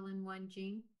fibrillin-1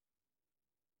 gene?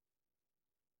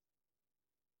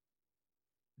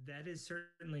 That is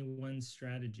certainly one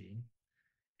strategy.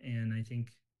 And I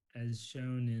think, as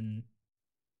shown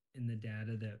in the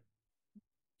data that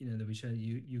we showed,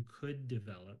 you could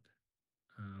develop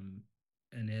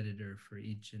an editor for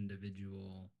each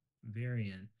individual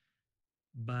variant,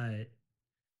 but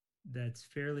that's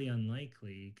fairly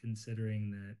unlikely,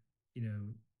 considering that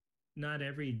not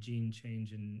every gene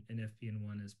change in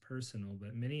FBN1 is personal,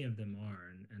 but many of them are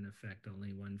and affect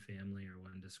only one family or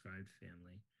one described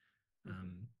family.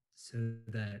 So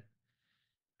that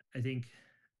I think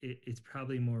it's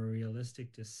probably more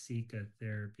realistic to seek a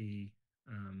therapy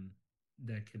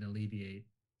that can alleviate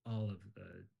all of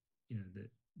the,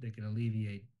 that can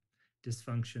alleviate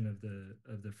dysfunction of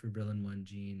the fibrillin 1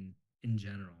 gene in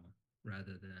general,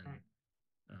 rather than Right.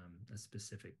 A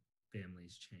specific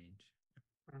family's change.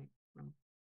 Right. Right.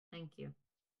 Thank you.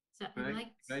 So Can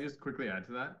I just quickly add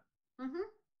to that? Mm-hmm.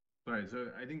 Sorry,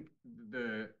 so I think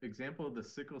the example of the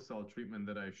sickle cell treatment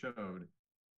that I showed,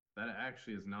 that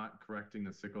actually is not correcting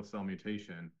the sickle cell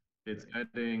mutation. It's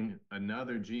adding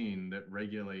another gene that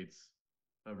regulates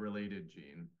a related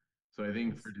gene. So I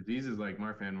think Yes. for diseases like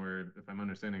Marfan, where if I'm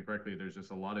understanding correctly, there's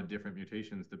just a lot of different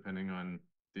mutations depending on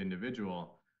the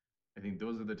individual. I think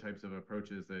those are the types of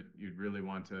approaches that you'd really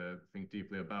want to think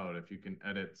deeply about. If you can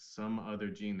edit some other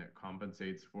gene that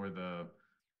compensates for the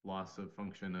loss of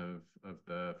function of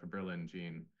the fibrillin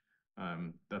gene,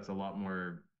 that's a lot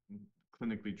more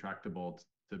clinically tractable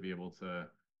to be able to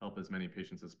help as many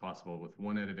patients as possible with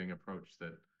one editing approach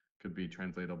that could be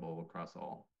translatable across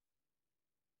all.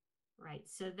 Right.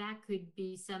 So that could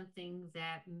be something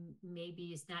that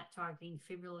maybe is not targeting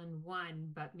fibrillin 1,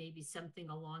 but maybe something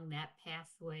along that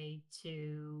pathway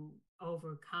to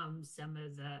overcome some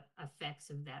of the effects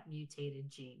of that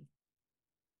mutated gene.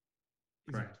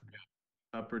 Correct.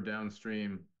 Yeah. Up or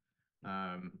downstream,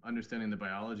 understanding the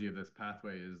biology of this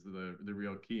pathway is the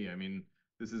real key. I mean,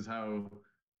 this is how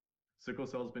sickle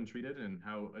cell has been treated and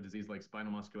how a disease like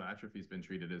spinal muscular atrophy has been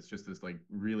treated. It's just this like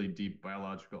really deep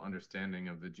biological understanding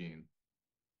of the gene.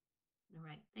 All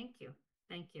right. Thank you.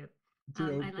 Thank you.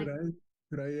 Joe, I'd like,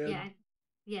 could I add yeah,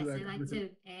 yes, that I'd like to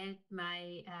add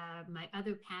my my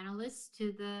other panelists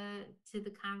to the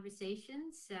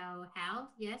conversation. So Hal,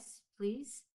 yes,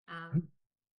 please.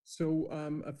 So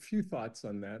a few thoughts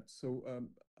on that. So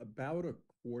about a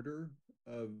quarter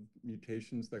of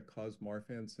mutations that cause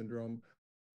Marfan syndrome,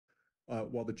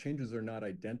 while the changes are not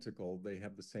identical, they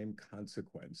have the same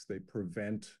consequence. They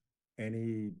prevent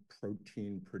any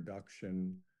protein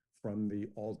production from the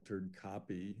altered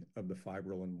copy of the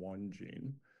fibrillin 1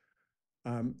 gene.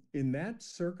 In that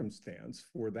circumstance,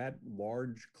 for that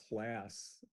large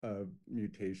class of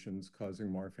mutations causing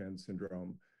Marfan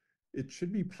syndrome, it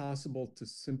should be possible to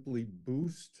simply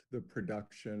boost the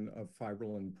production of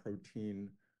fibrillin protein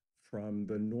from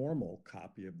the normal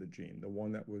copy of the gene, the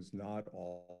one that was not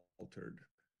altered.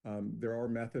 There are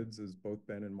methods, as both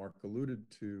Ben and Mark alluded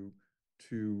to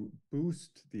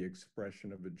boost the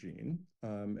expression of a gene.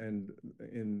 And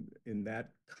in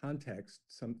that context,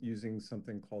 using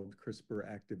something called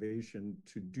CRISPR activation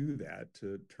to do that,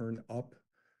 to turn up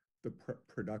the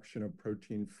production of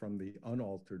protein from the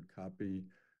unaltered copy,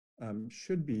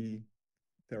 should be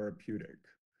therapeutic.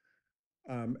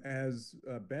 As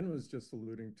Ben was just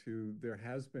alluding to, there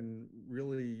has been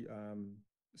really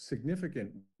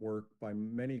significant work by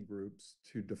many groups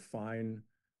to define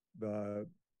the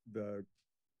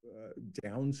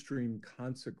downstream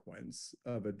consequence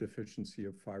of a deficiency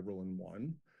of fibrillin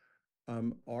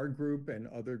 1. Our group and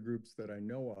other groups that I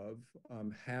know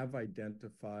of have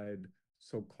identified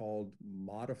so-called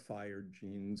modifier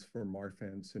genes for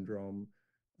Marfan syndrome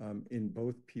in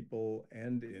both people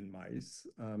and in mice.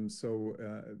 So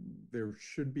there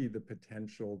should be the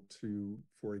potential to,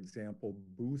 for example,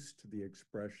 boost the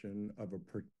expression of a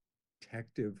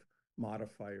protective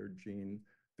modifier gene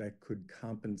that could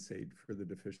compensate for the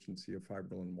deficiency of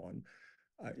fibrillin 1.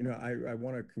 I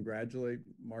want to congratulate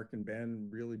Mark and Ben,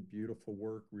 really beautiful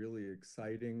work, really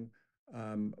exciting.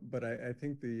 But I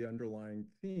think the underlying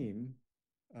theme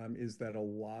is that a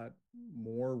lot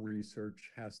more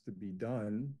research has to be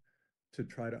done to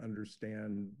try to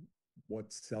understand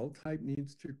what cell type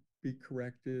needs to be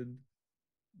corrected,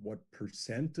 what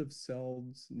 % of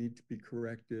cells need to be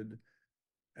corrected,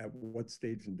 at what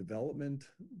stage in development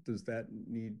does that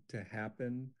need to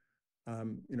happen?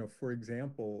 For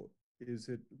example, is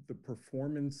it the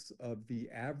performance of the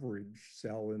average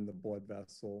cell in the blood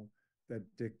vessel that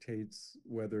dictates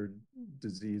whether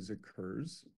disease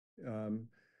occurs?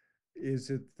 Is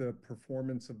it the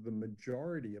performance of the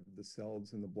majority of the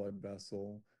cells in the blood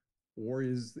vessel, or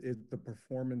is it the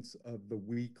performance of the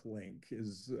weak link?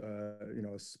 Is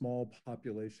a small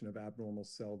population of abnormal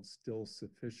cells still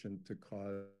sufficient to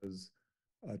cause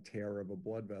a tear of a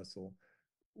blood vessel?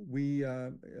 We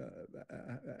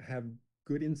have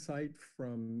good insight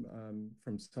from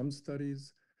some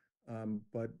studies,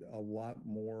 but a lot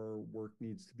more work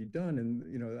needs to be done.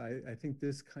 And I think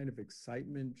this kind of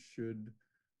excitement should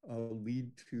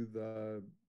lead to the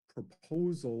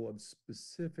proposal of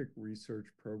specific research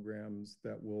programs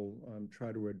that will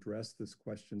try to address these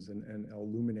questions and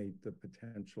illuminate the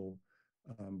potential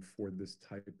for this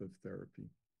type of therapy.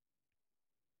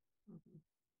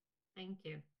 Thank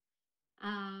you.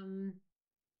 Um,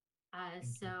 Thank you.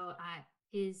 so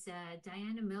is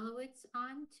Diana Milowitz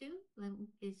on too?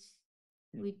 Is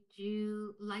Yeah. Would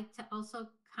you like to also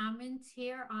comment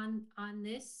here on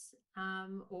this,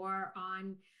 or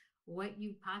on what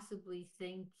you possibly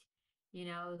think,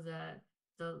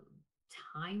 the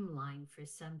timeline for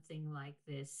something like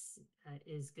this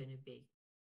is going to be?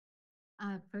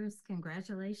 First,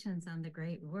 congratulations on the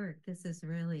great work. This is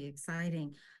really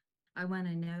exciting. I want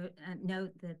to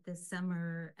note that this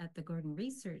summer at the Gordon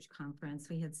Research Conference,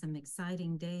 we had some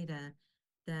exciting data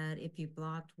that if you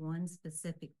blocked one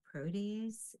specific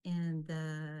protease in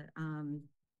the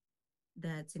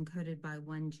that's encoded by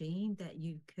one gene, that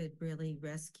you could really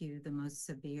rescue the most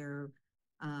severe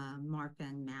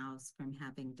MARFAN mouse from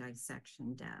having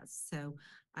dissection deaths. So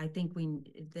I think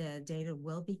the data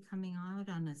will be coming out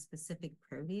on a specific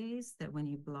protease that when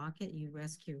you block it, you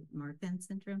rescue MARFAN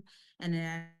syndrome. And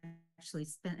it actually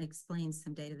explains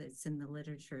some data that's in the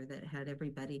literature that had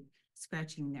everybody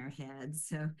scratching their heads.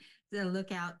 So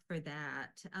look out for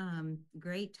that.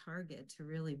 Great target to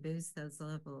really boost those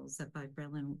levels of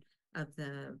fibrillin of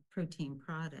the protein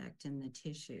product in the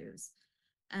tissues.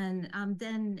 And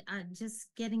then just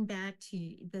getting back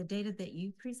to the data that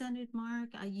you presented, Mark,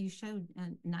 you showed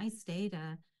nice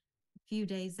data a few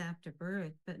days after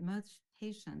birth, but most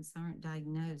patients aren't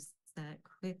diagnosed that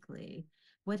quickly.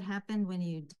 What happened when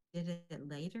you did it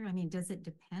later? I mean, does it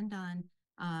depend on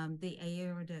the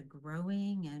aorta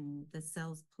growing and the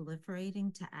cells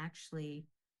proliferating to actually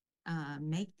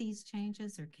make these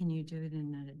changes, or can you do it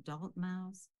in an adult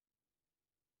mouse?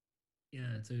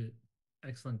 Yeah, it's a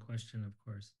excellent question, of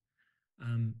course.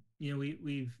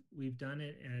 We've done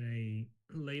it at a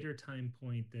later time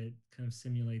point that kind of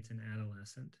simulates an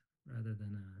adolescent rather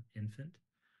than an infant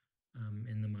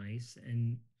in the mice.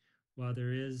 And while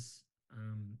there is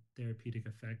therapeutic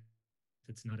effect,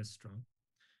 it's not as strong.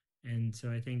 And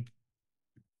so I think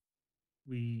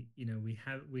we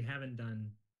haven't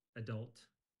done adult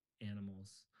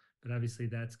animals, but obviously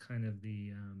that's kind of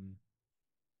the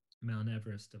Mount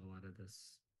Everest of a lot of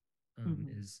this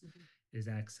is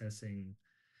accessing,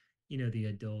 the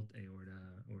adult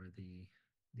aorta or the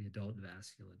adult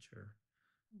vasculature.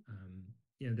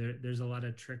 There's a lot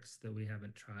of tricks that we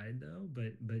haven't tried though,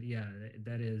 but yeah,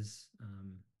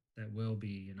 that will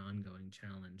be an ongoing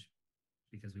challenge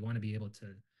because we want to be able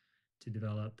to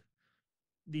develop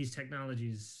these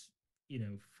technologies,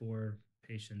 for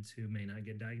patients who may not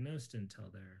get diagnosed until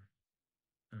they're,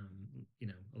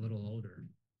 a little older,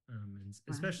 and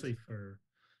especially for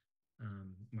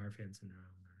Marfan syndrome,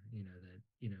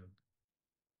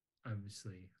 or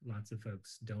obviously lots of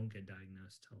folks don't get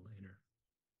diagnosed till later.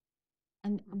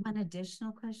 And one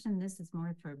additional question, this is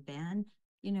more for Ben.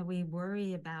 We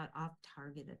worry about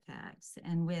off-target effects,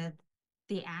 and with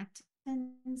the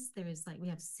actins, we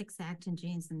have 6 actin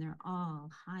genes, and they're all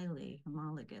highly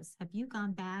homologous. Have you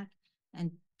gone back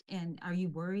and are you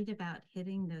worried about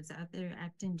hitting those other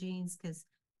actin genes because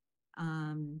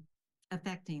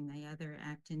affecting the other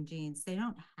actin genes? They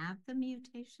don't have the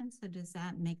mutation, so does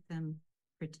that make them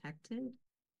protected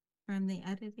from the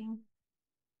editing?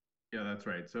 Yeah, that's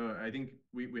right. So I think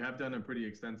we have done a pretty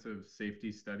extensive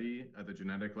safety study at the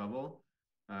genetic level.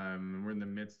 We're in the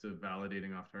midst of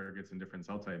validating off targets in different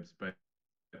cell types, but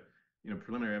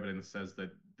preliminary evidence says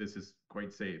that this is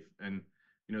quite safe. And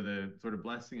the sort of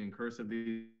blessing and curse of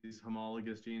these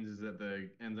homologous genes is that the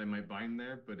enzyme might bind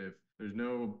there, but if there's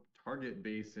no target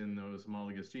base in those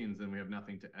homologous genes, then we have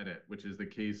nothing to edit, which is the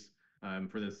case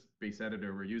for this base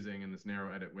editor we're using in this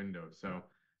narrow edit window. So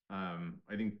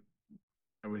I think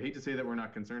I would hate to say that we're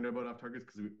not concerned about off targets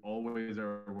because we always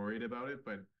are worried about it,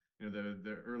 but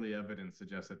the early evidence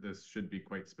suggests that this should be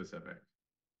quite specific.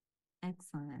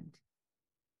 Excellent.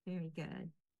 Very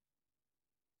good.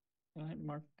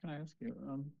 Mark, can I ask you,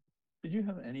 did you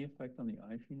have any effect on the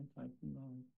eye phenotype in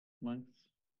the mice?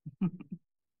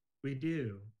 We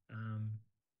do.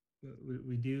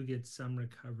 We do get some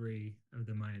recovery of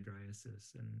the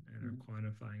mydriasis and are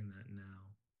quantifying that now.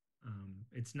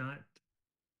 It's not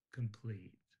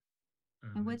complete.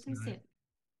 And what does it?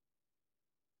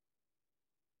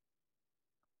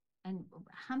 And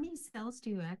how many cells do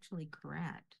you actually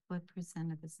correct? What %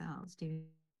 of the cells? Do you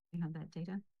have that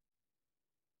data?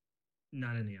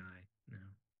 Not in the eye, no.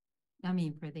 I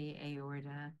mean, for the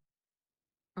aorta,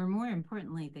 or more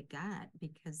importantly, the gut,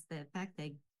 because the fact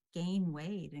they gain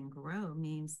weight and grow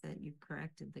means that you've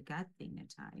corrected the gut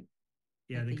phenotype.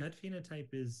 Yeah, the gut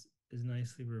phenotype is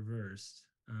nicely reversed.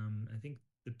 I think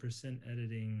the %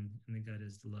 editing in the gut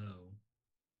is low.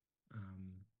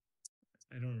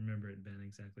 I don't remember it, Ben,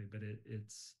 exactly, but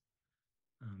it's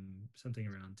something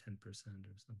around 10%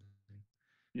 or something.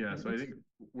 Yeah, so I It's- think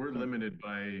we're limited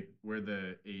by where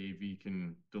the AAV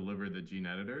can deliver the gene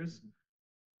editors.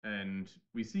 And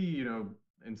we see,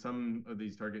 in some of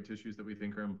these target tissues that we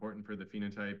think are important for the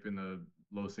phenotype in the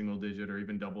low single digit or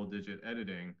even double digit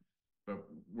editing, but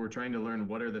we're trying to learn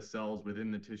what are the cells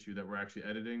within the tissue that we're actually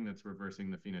editing that's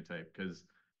reversing the phenotype. Because,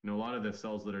 a lot of the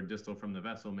cells that are distal from the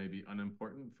vessel may be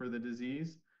unimportant for the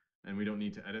disease, and we don't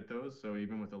need to edit those. So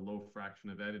even with a low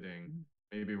fraction of editing,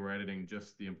 maybe we're editing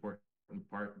just the important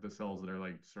part, the cells that are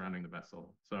like surrounding the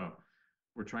vessel. So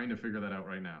we're trying to figure that out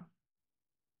right now.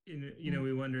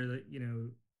 We wonder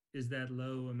that, is that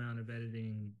low amount of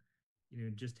editing,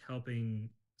 just helping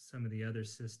some of the other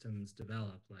systems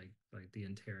develop, like the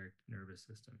enteric nervous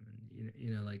system,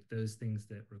 and like those things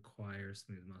that require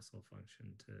smooth muscle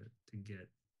function to get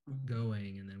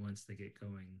going, and then once they get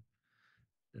going,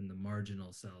 then the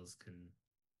marginal cells can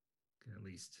at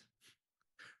least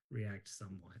react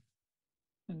somewhat.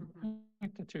 And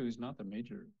actin 2 is not the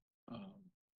major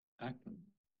actin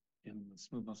in the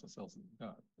smooth muscle cells in the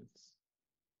gut. It's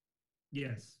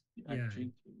Yes, the yeah,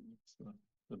 ACTG2, it's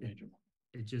the major one.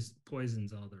 it just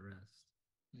poisons all the rest.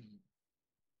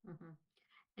 Mhm.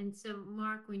 And so,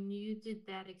 Mark, when you did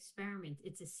that experiment,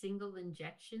 it's a single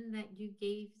injection that you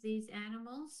gave these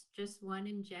animals, just one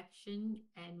injection,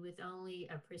 and with only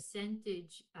a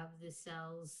percentage of the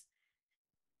cells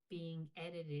being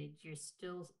edited, you're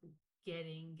still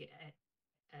getting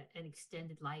an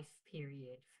extended life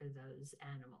period for those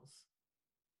animals.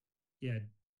 Yeah,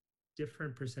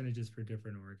 different percentages for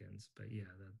different organs, but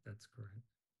yeah, that's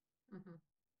correct.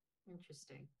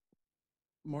 Interesting.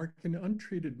 Mark, in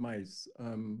untreated mice,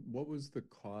 what was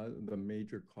the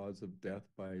major cause of death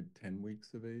by 10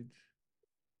 weeks of age?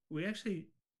 We actually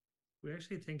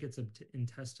think it's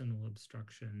intestinal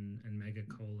obstruction and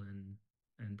megacolon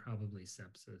and probably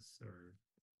sepsis, or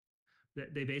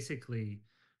they basically,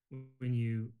 when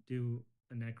you do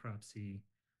a necropsy,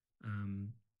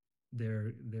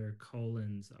 their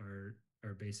colons are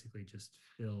basically just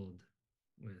filled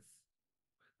with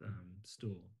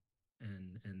stool,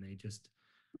 and they just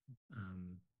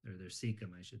or their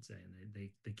cecum, I should say, and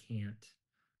they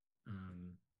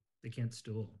can't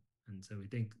stool, and so we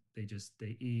think they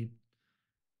eat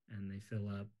and they fill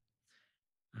up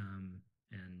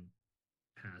and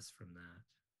pass from that.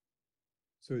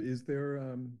 So is there,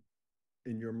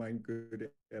 in your mind,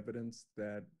 good evidence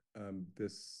that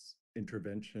this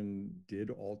intervention did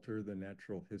alter the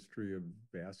natural history of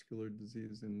vascular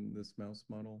disease in this mouse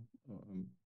model?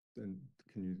 And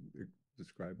can you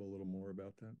describe a little more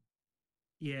about that?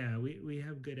 Yeah, we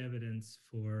have good evidence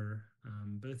for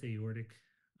both aortic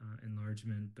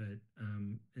enlargement, but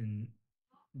in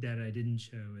data I didn't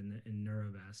show in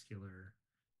neurovascular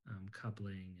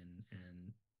coupling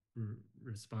and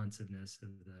responsiveness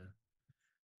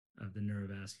of the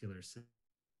neurovascular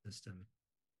system,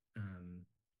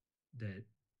 that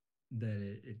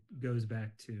it goes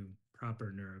back to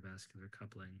proper neurovascular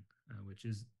coupling, which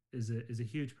is a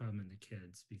huge problem in the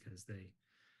kids because they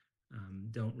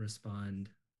don't respond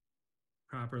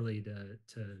properly to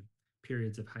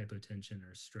periods of hypotension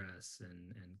or stress,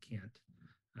 and can't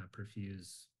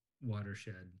perfuse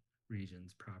watershed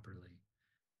regions properly,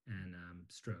 and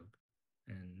stroke.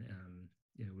 And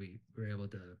we were able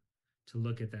to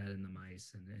look at that in the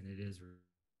mice, and it is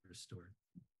restored.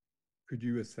 Could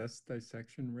you assess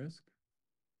dissection risk?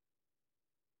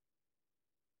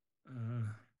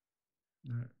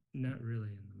 Not really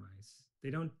in the mice.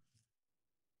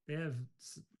 They have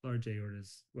large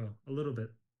aortas, well, a little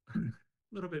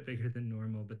bit bigger than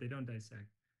normal, but they don't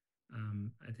dissect.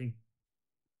 I think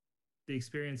the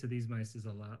experience of these mice is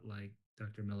a lot like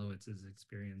Dr. Milowitz's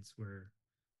experience, where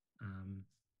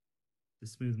the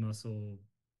smooth muscle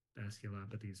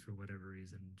vasculopathies, for whatever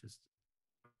reason, just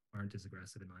aren't as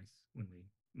aggressive in mice when we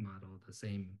model the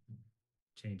same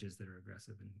changes that are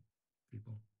aggressive in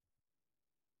people.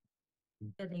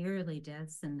 The early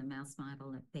deaths in the mouse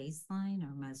model at baseline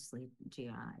are mostly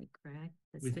GI, correct?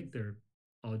 We think they're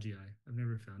all GI. I've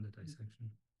never found a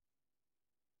dissection.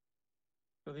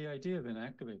 So the idea of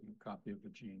inactivating a copy of the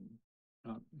gene,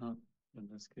 not in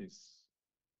this case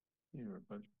here,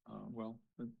 but well,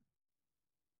 it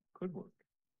could work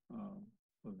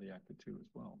with the ACTA2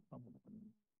 as well, probably,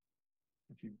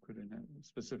 if you could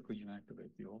specifically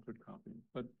inactivate the altered copy.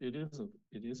 But it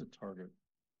is a target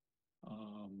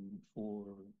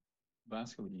for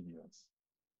vascular EDS,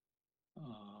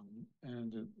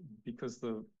 and because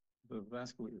the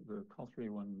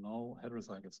COL3A1 null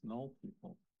heterozygous null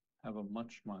people have a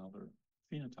much milder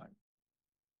phenotype,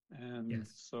 and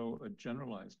yes. So a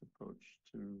generalized approach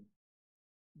to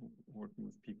working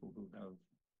with people who have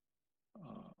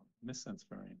missense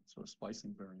variants or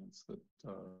splicing variants that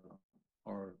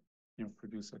are,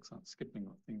 produce exon skipping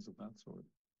or things of that sort,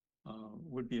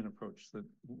 would be an approach that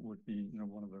would be,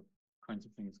 one of the kinds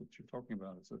of things that you're talking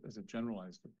about as a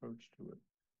generalized approach to it.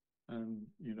 And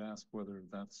you'd ask whether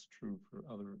that's true for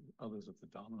others of the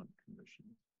dominant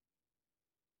conditions.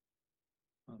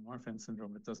 MARFAN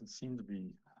syndrome, it doesn't seem to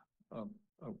be a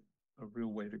real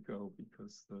way to go,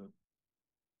 because the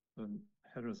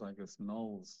heterozygous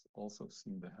nulls also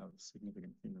seem to have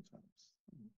significant phenotypes.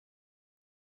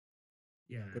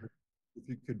 Yeah. But if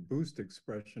you could boost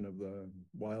expression of the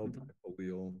wild type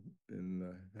allele in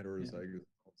the heterozygous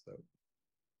nulls,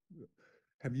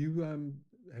 have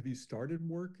you started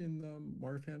work in the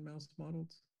MARFAN mouse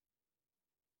models?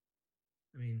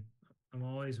 I mean, I'm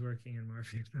always working in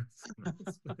MARFAN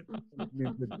models, but I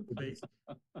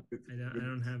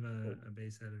don't have a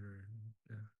base editor.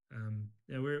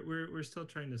 Yeah, we're still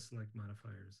trying to select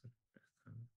modifiers,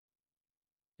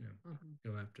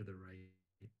 go after the right.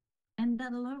 And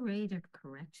that low rate of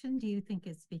correction, do you think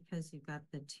it's because you've got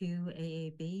the two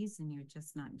AAVs and you're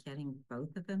just not getting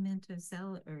both of them into a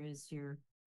cell, or is your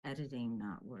editing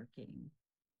not working?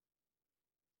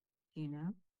 Do you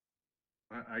know?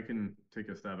 I can take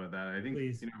a stab at that. I think,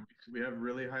 Please. We have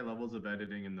really high levels of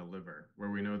editing in the liver,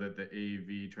 where we know that the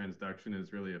AAV transduction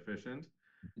is really efficient.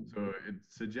 So it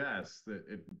suggests that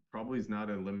it probably is not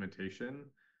a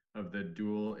limitation of the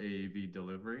dual AAV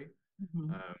delivery.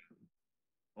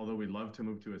 Although we'd love to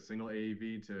move to a single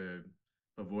AAV to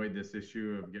avoid this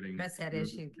issue of getting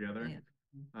together.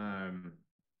 Yeah.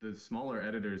 The smaller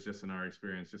editors, just in our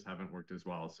experience, just haven't worked as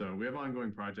well. So we have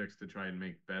ongoing projects to try and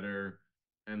make better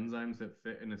enzymes that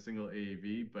fit in a single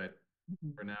AAV. But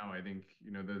for now, I think,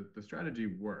 the strategy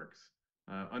works.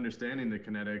 Understanding the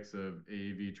kinetics of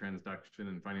AAV transduction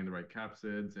and finding the right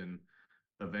capsids, and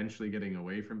eventually getting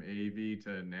away from AAV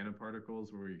to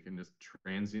nanoparticles where you can just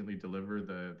transiently deliver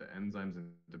the enzymes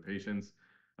into patients.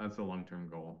 That's a long-term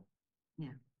goal.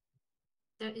 Yeah.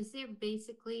 So is there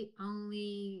basically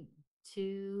only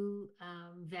two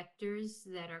vectors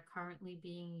that are currently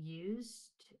being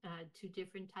used, two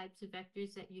different types of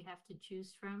vectors that you have to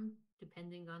choose from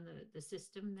depending on the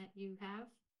system that you have?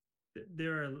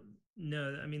 There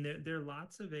are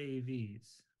lots of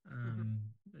AAVs,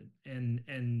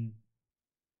 and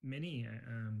many,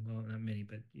 well, not many,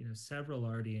 but several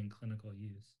already in clinical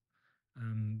use.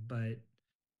 But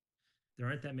there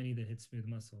aren't that many that hit smooth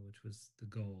muscle, which was the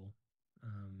goal.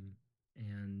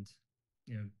 And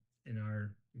in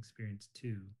our experience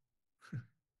too.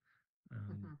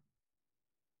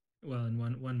 Well, and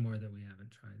one more that we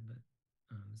haven't tried, but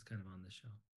it's kind of on the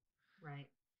shelf. Right.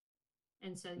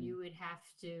 And so you would have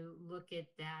to look at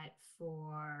that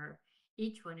for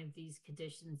each one of these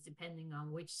conditions, depending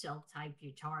on which cell type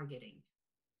you're targeting.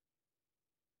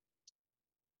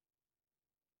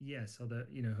 Yes, although,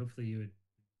 hopefully you would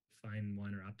find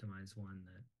one or optimize one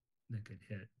that could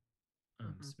hit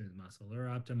smooth muscle, or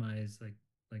optimize, like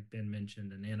Ben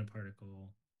mentioned, a nanoparticle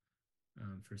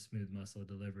for smooth muscle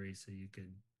delivery, so you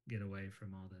could get away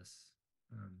from all this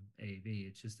AAV.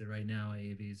 It's just that right now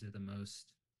AAVs are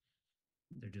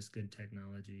they're just good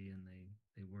technology, and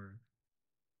they work.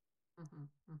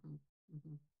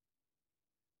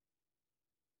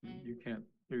 You can't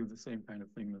do the same kind of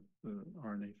thing that the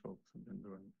RNA folks have been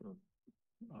doing for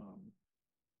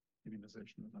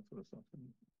immunization and that sort of stuff,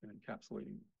 and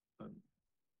encapsulating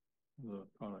the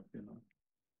product in a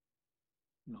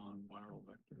non-viral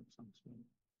vector of some sort.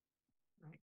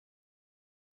 Right.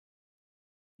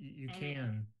 You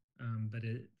can, but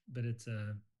it's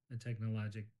a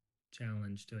technologic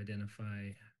challenge to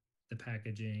identify the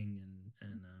packaging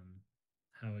and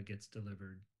how it gets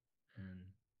delivered and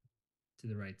to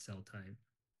the right cell type.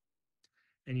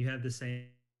 And you have the same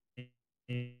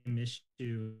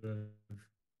issue of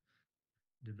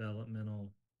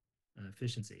developmental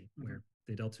efficiency, where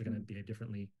the adults are going to behave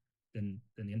differently than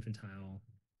the infantile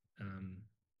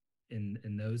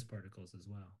in those particles as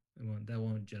well. That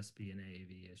won't just be an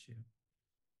AAV issue.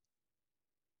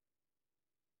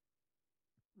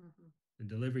 The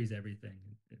delivery is everything.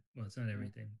 Well, it's not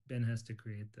everything. Ben has to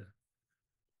create the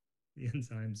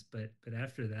enzymes, but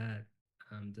after that,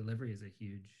 delivery is a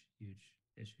huge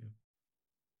issue.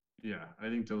 Yeah, I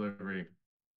think delivery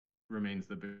remains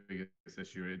the biggest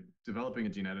issue. Developing a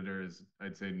gene editor is,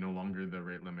 I'd say, no longer the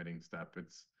rate limiting step.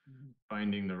 It's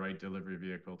finding the right delivery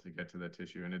vehicle to get to the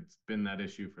tissue, and it's been that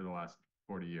issue for the last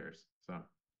 40 years. So.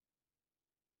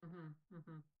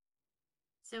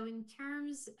 So in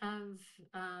terms of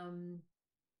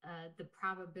the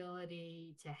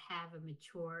probability to have a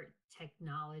mature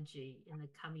technology in the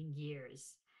coming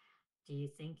years, do you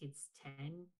think it's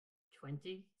 10,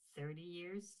 20, 30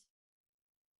 years?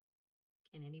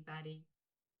 Can anybody?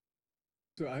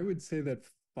 So I would say that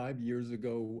 5 years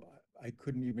ago, I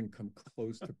couldn't even come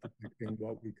close to predicting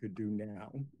what we could do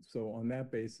now. So on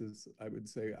that basis, I would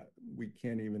say we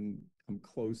can't even come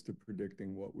close to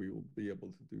predicting what we will be able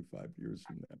to do 5 years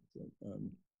from now. So,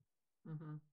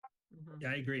 yeah,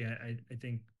 I agree. I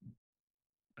think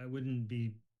I wouldn't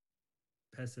be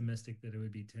pessimistic that it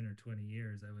would be 10 or 20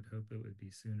 years. I would hope it would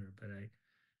be sooner, but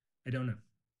I don't know.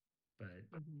 But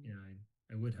you know,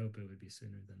 I would hope it would be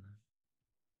sooner than that.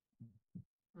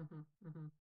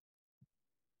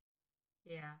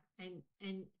 Yeah, and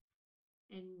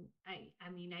I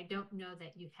mean, I don't know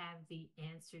that you have the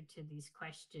answer to these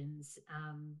questions,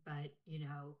 but you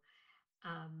know,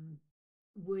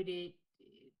 would it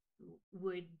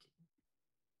would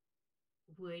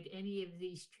would any of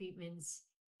these treatments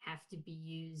have to be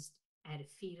used at a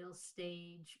fetal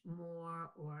stage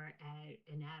more or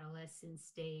at an adolescent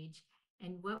stage?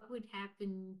 And what would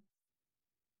happen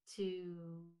to,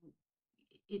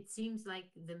 it seems like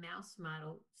the mouse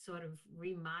model sort of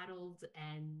remodeled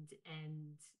and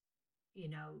you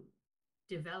know,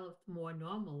 developed more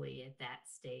normally at that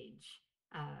stage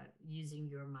using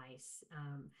your mice.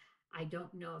 I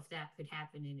don't know if that could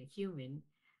happen in a human.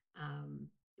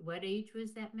 What age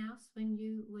was that mouse when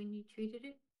you treated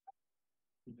it?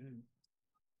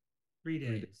 3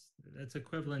 days. That's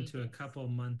equivalent to a 3 days.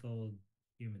 couple-month-old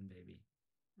human baby.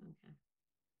 Okay.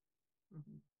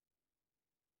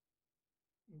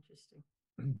 Interesting.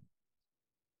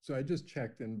 So I just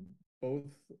checked, and both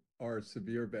our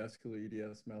severe vascular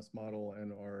EDS mouse model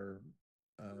and our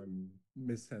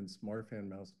missense MARFAN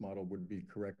mouse model would be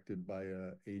corrected by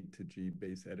a A to G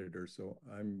base editor. So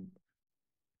I'm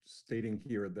stating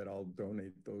here that I'll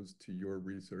donate those to your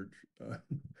research. It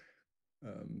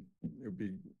would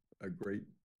be a great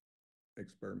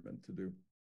experiment to do.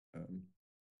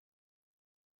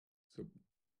 So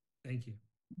thank you.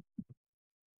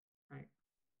 Right.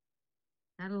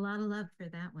 Got a lot of love for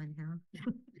that one, huh?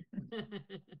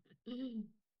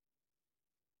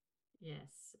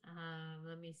 Yes.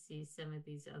 Let me see some of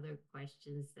these other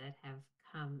questions that have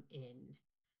come in.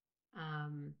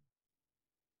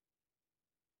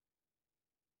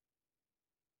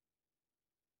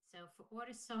 So for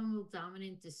autosomal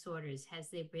dominant disorders, has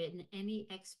there been any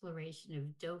exploration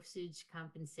of dosage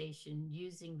compensation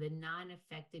using the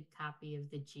non-affected copy of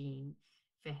the gene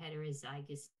for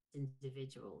heterozygous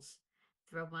individuals,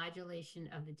 through modulation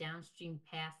of the downstream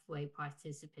pathway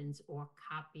participants or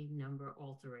copy number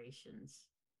alterations?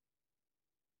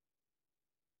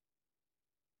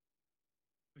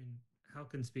 I mean, Hal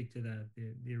can speak to that.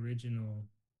 The original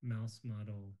mouse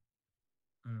model,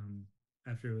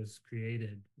 after it was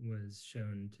created, was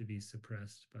shown to be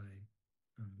suppressed by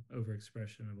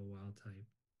overexpression of a wild type,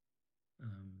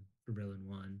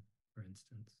 fibrillin-1, for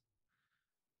instance.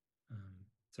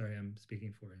 Sorry, I'm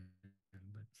speaking for him,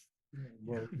 but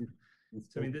well,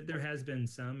 so I mean, there has been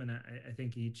some, and I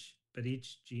think each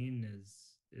gene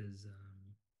is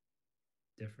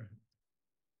different.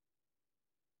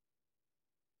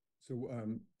 So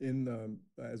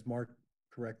as Mark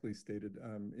correctly stated,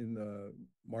 in the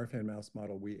MARFAN mouse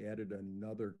model, we added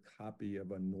another copy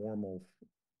of a normal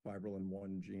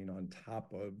fibrillin-1 gene on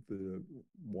top of the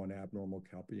one abnormal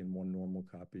copy and one normal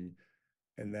copy,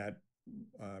 and that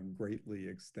greatly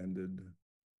extended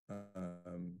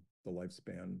the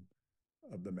lifespan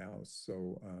of the mouse.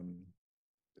 So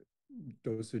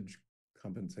dosage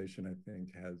compensation, I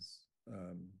think,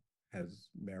 has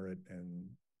merit and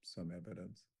some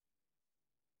evidence.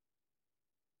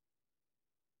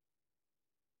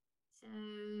 So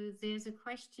there's a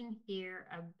question here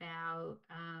about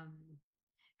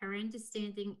her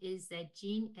understanding is that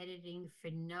gene editing for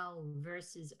null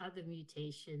versus other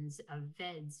mutations of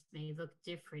VEDs may look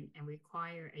different and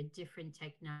require a different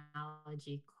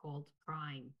technology called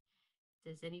prime.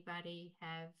 Does anybody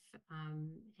have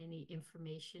any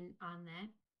information on that?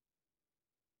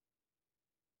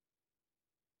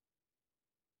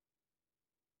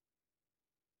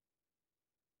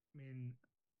 I mean,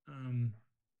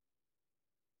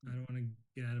 I don't want to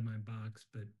get out of my box,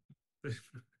 but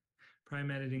prime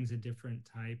editing is a different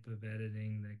type of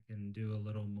editing that can do a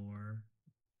little more,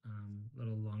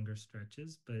 little longer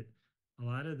stretches. But a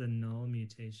lot of the null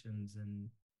mutations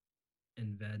in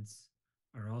VEDs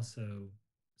are also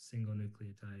single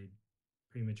nucleotide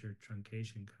premature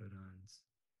truncation codons,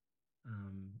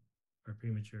 or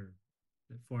premature,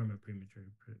 that form a premature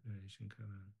truncation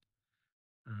codon.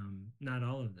 Not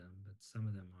all of them, but some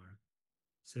of them are.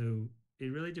 So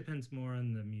it really depends more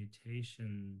on the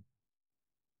mutation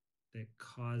that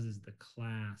causes the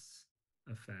class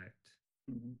effect,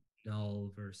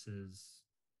 null versus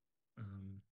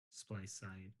splice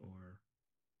site or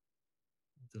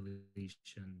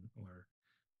deletion or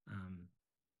um,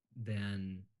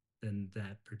 than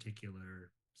that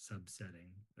particular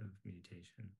subsetting of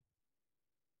mutation.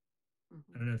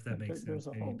 I don't know if that makes sense. There's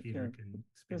a Maybe whole, Peter yeah, can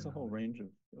there's expand a whole on that. range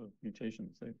of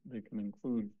mutations. They can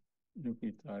include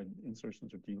nucleotide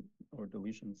insertions or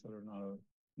deletions that are not a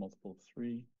multiple of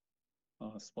 3,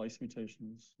 splice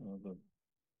mutations.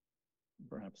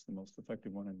 Perhaps the most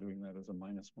effective one in doing that is a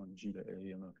 -1 G to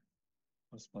A in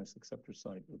a splice acceptor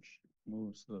site, which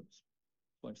moves the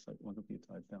splice site 1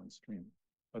 nucleotide downstream.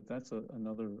 But that's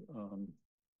another,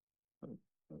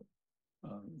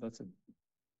 that's a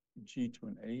G to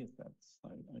an A at that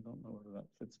site. I don't know whether that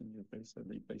fits in your base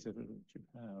editor that you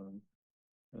have. And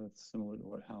that's similar to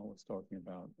what Hal was talking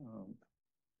about.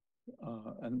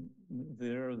 And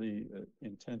there, the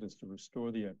intent is to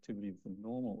restore the activity of the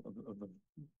normal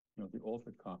of the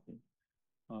altered copy.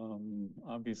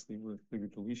 Obviously, with bigger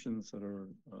deletions that are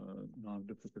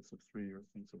non-duplicates of 3 or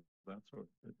things of that sort,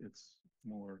 it's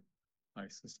more. I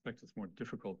suspect it's more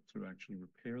difficult to actually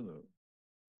repair those.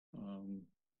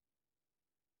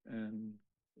 And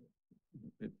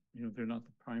they're not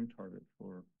the prime target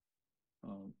for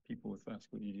people with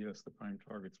vascular EDS. The prime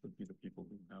targets would be the people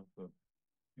who have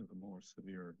the more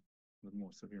severe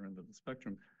end of the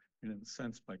spectrum. And in a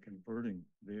sense, by converting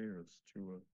theirs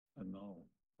to a null,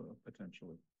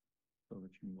 potentially, so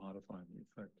that you modify the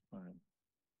effect by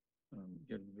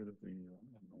getting rid of the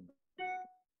abnormal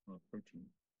protein,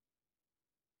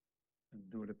 and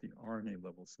do it at the RNA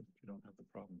level so that you don't have the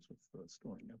problems with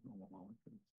storing abnormal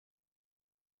molecules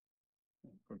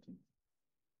and proteins.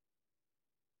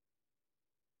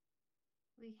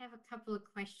 We have a couple of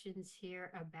questions here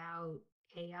about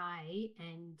AI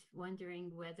and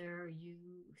wondering whether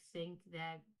you think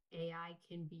that AI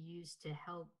can be used to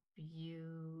help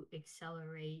you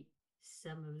accelerate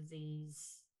some of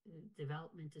these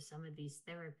development of some of these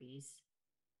therapies.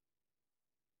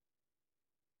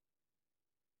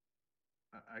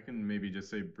 I can maybe just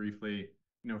say briefly,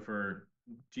 for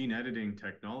gene editing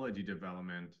technology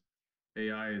development,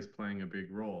 AI is playing a big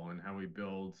role in how we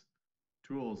build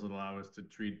tools that allow us to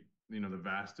treat, the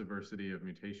vast diversity of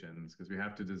mutations, because we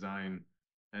have to design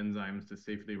enzymes to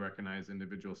safely recognize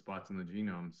individual spots in the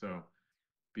genome. So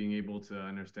being able to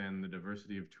understand the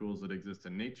diversity of tools that exist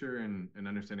in nature and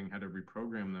understanding how to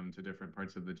reprogram them to different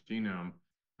parts of the genome,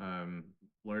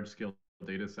 large-scale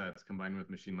data sets combined with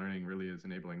machine learning really is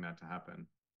enabling that to happen.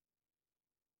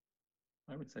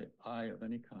 I would say I of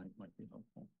any kind might be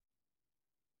helpful.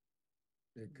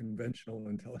 Yeah, conventional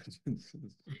intelligence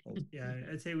is also Yeah,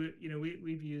 I'd say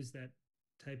we've used that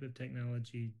type of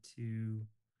technology to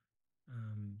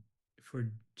for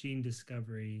gene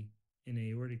discovery in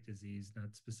aortic disease,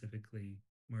 not specifically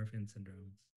Marfan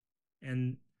syndromes,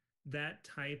 and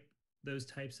those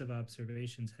types of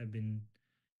observations have been,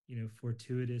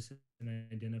 fortuitous in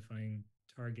identifying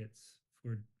targets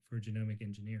for genomic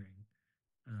engineering.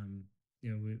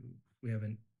 We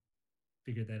haven't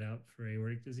figured that out for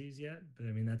aortic disease yet, but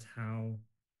I mean that's how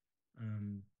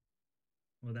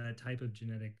that type of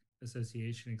genetic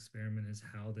association experiment is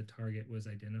how the target was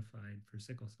identified for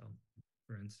sickle cell,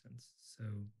 for instance. So,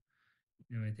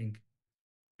 I think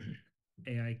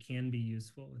AI can be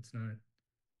useful. It's not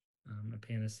a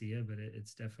panacea, but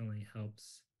it's definitely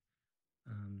helps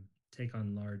take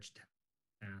on large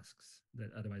tasks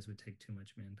that otherwise would take too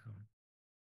much manpower.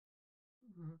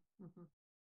 Mm-hmm, mm-hmm.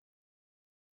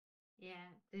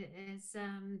 Yeah, there's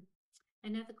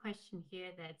another question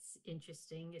here that's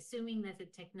interesting. Assuming that the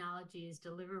technology is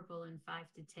deliverable in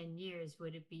 5 to 10 years,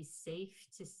 would it be safe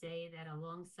to say that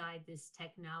alongside this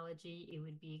technology, it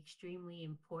would be extremely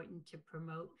important to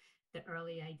promote the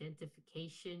early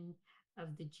identification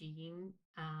of the gene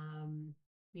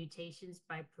mutations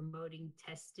by promoting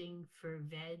testing for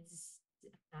VEDS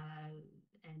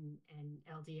and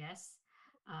LDS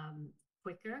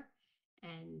quicker?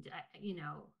 And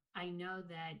I know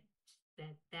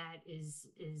that is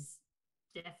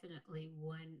definitely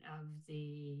one of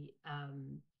the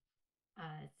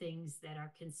things that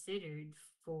are considered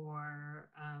for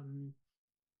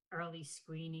early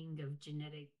screening of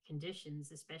genetic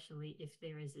conditions, especially if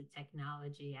there is a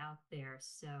technology out there.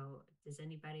 So does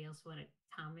anybody else want to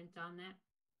comment on that?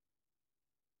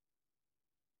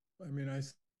 I mean, I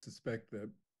suspect that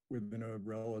within a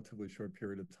relatively short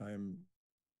period of time,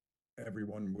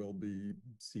 everyone will be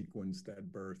sequenced at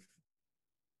birth,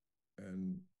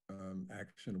 and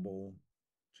actionable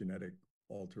genetic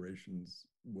alterations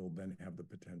will then have the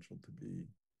potential to be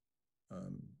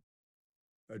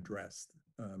addressed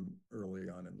early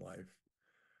on in life.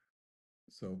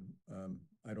 So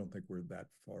I don't think we're that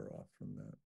far off from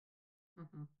that.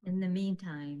 In the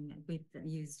meantime, we've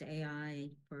used AI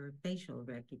for facial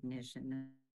recognition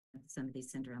of some of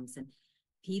these syndromes. And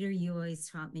Peter, you always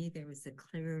taught me there was a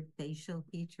clear facial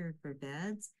feature for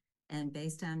beds, and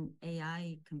based on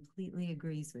AI, it completely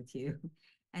agrees with you.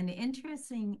 And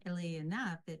interestingly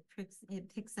enough, it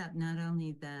picks up not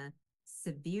only the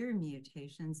severe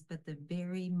mutations, but the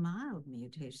very mild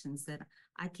mutations that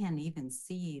I can't even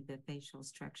see the facial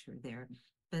structure there,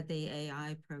 but the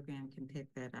AI program can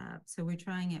pick that up. So we're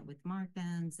trying it with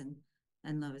Marfan's and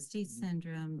Loeys-Dietz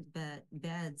syndrome, but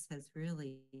BEDS has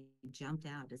really jumped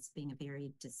out as being a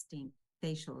very distinct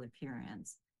facial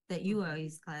appearance that you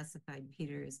always classified,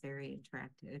 Peter, as very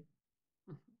attractive,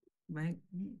 right?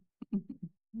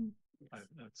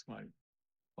 That's my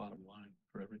bottom line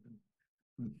for everything.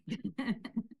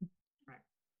 Right.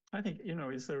 I think,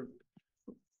 is there,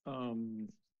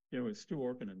 as Stu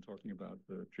Orkinen talking about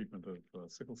the treatment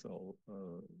of sickle cell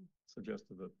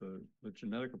suggested that the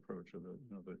genetic approach or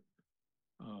the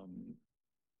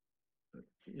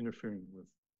interfering with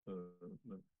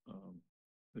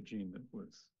the gene that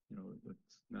was,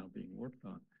 that's now being worked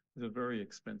on is a very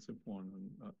expensive one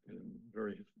and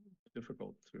very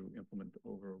difficult to implement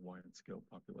over a wide scale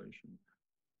population.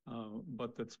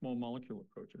 But that small molecule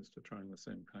approaches to trying the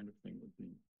same kind of thing would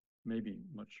be maybe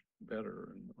much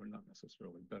better, or not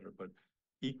necessarily better, but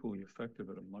equally effective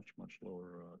at a much, much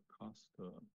lower cost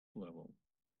level.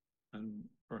 And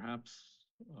perhaps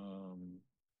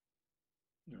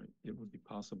it would be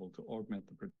possible to augment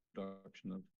the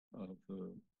production of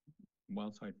the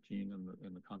wild type gene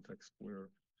in the context where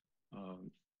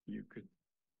you could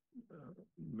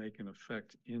make an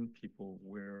effect in people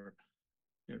where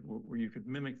you could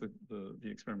mimic the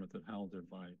experiment that Hal did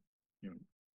by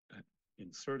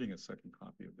inserting a second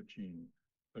copy of the gene,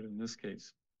 but in this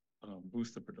case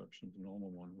boost the production of the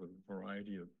normal one with a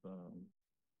variety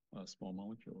of small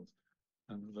molecules.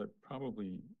 And that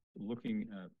probably looking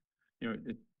at,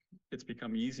 it's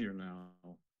become easier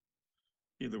now,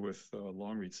 either with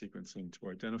long-read sequencing, to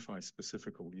identify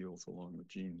specific alleles along the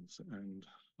genes and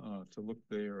to look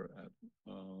there at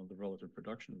the relative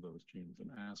production of those genes and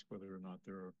ask whether or not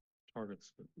there are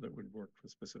targets that would work for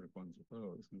specific ones of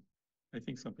those. And I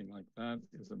think something like that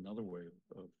is another way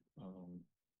of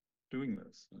doing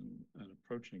this and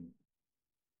approaching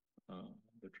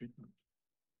the treatment.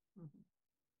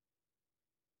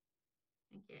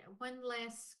 Thank you. One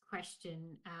last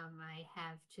question I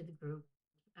have to the group,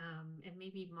 and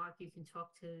maybe Mark, you can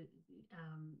talk to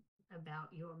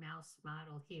about your mouse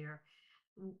model here.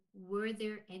 Were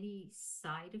there any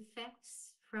side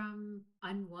effects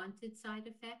unwanted side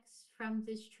effects from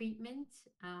this treatment?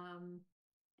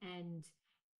 And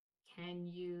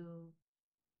can you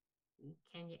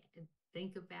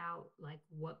think about like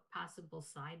what possible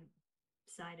side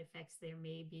effects there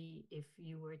may be if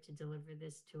you were to deliver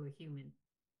this to a human?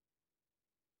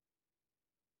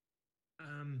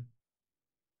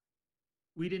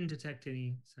 We didn't detect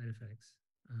any side effects,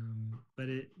 but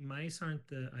mice aren't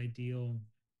the ideal,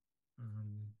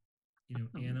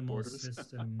 animal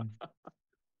system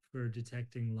for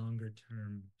detecting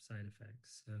longer-term side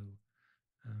effects. So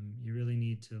you really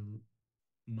need to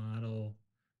model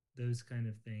those kind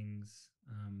of things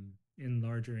in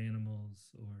larger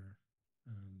animals, or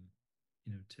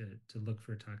to look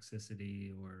for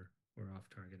toxicity or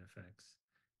off-target effects.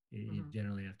 You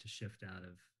generally have to shift out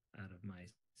of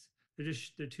mice.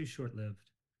 They're too short-lived,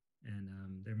 and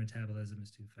their metabolism is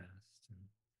too fast.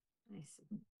 I see.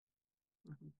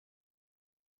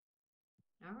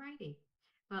 All righty.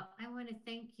 Well, I want to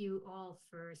thank you all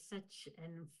for such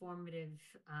an informative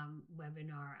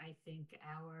webinar. I think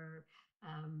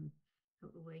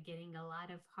we're getting a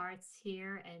lot of hearts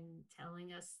here and telling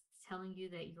you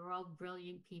that you're all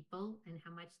brilliant people and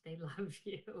how much they love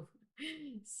you.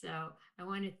 So I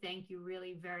want to thank you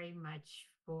really very much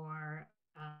for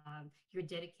your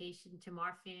dedication to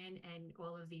MARFAN and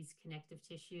all of these connective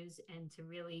tissues, and to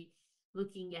really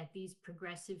looking at these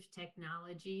progressive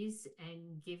technologies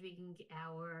and giving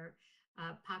our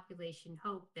population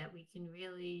hope that we can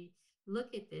really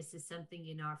look at this as something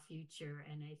in our future.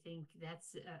 And I think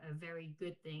that's a very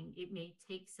good thing. It may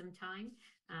take some time,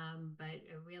 but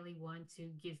I really want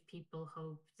to give people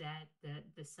hope that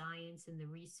the science and the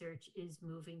research is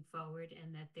moving forward,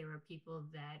 and that there are people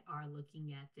that are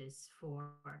looking at this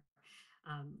for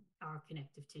our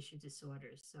connective tissue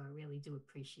disorders. So I really do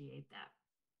appreciate that.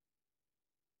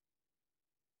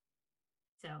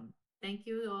 So thank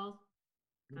you all.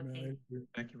 Okay.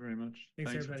 Thank you very much.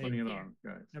 Thanks for everybody. putting it on,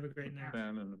 guys. Have a great night.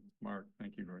 Ben and Mark,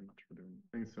 thank you very much for doing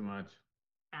it. Thanks so much.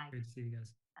 Bye. Great to see you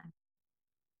guys. Bye.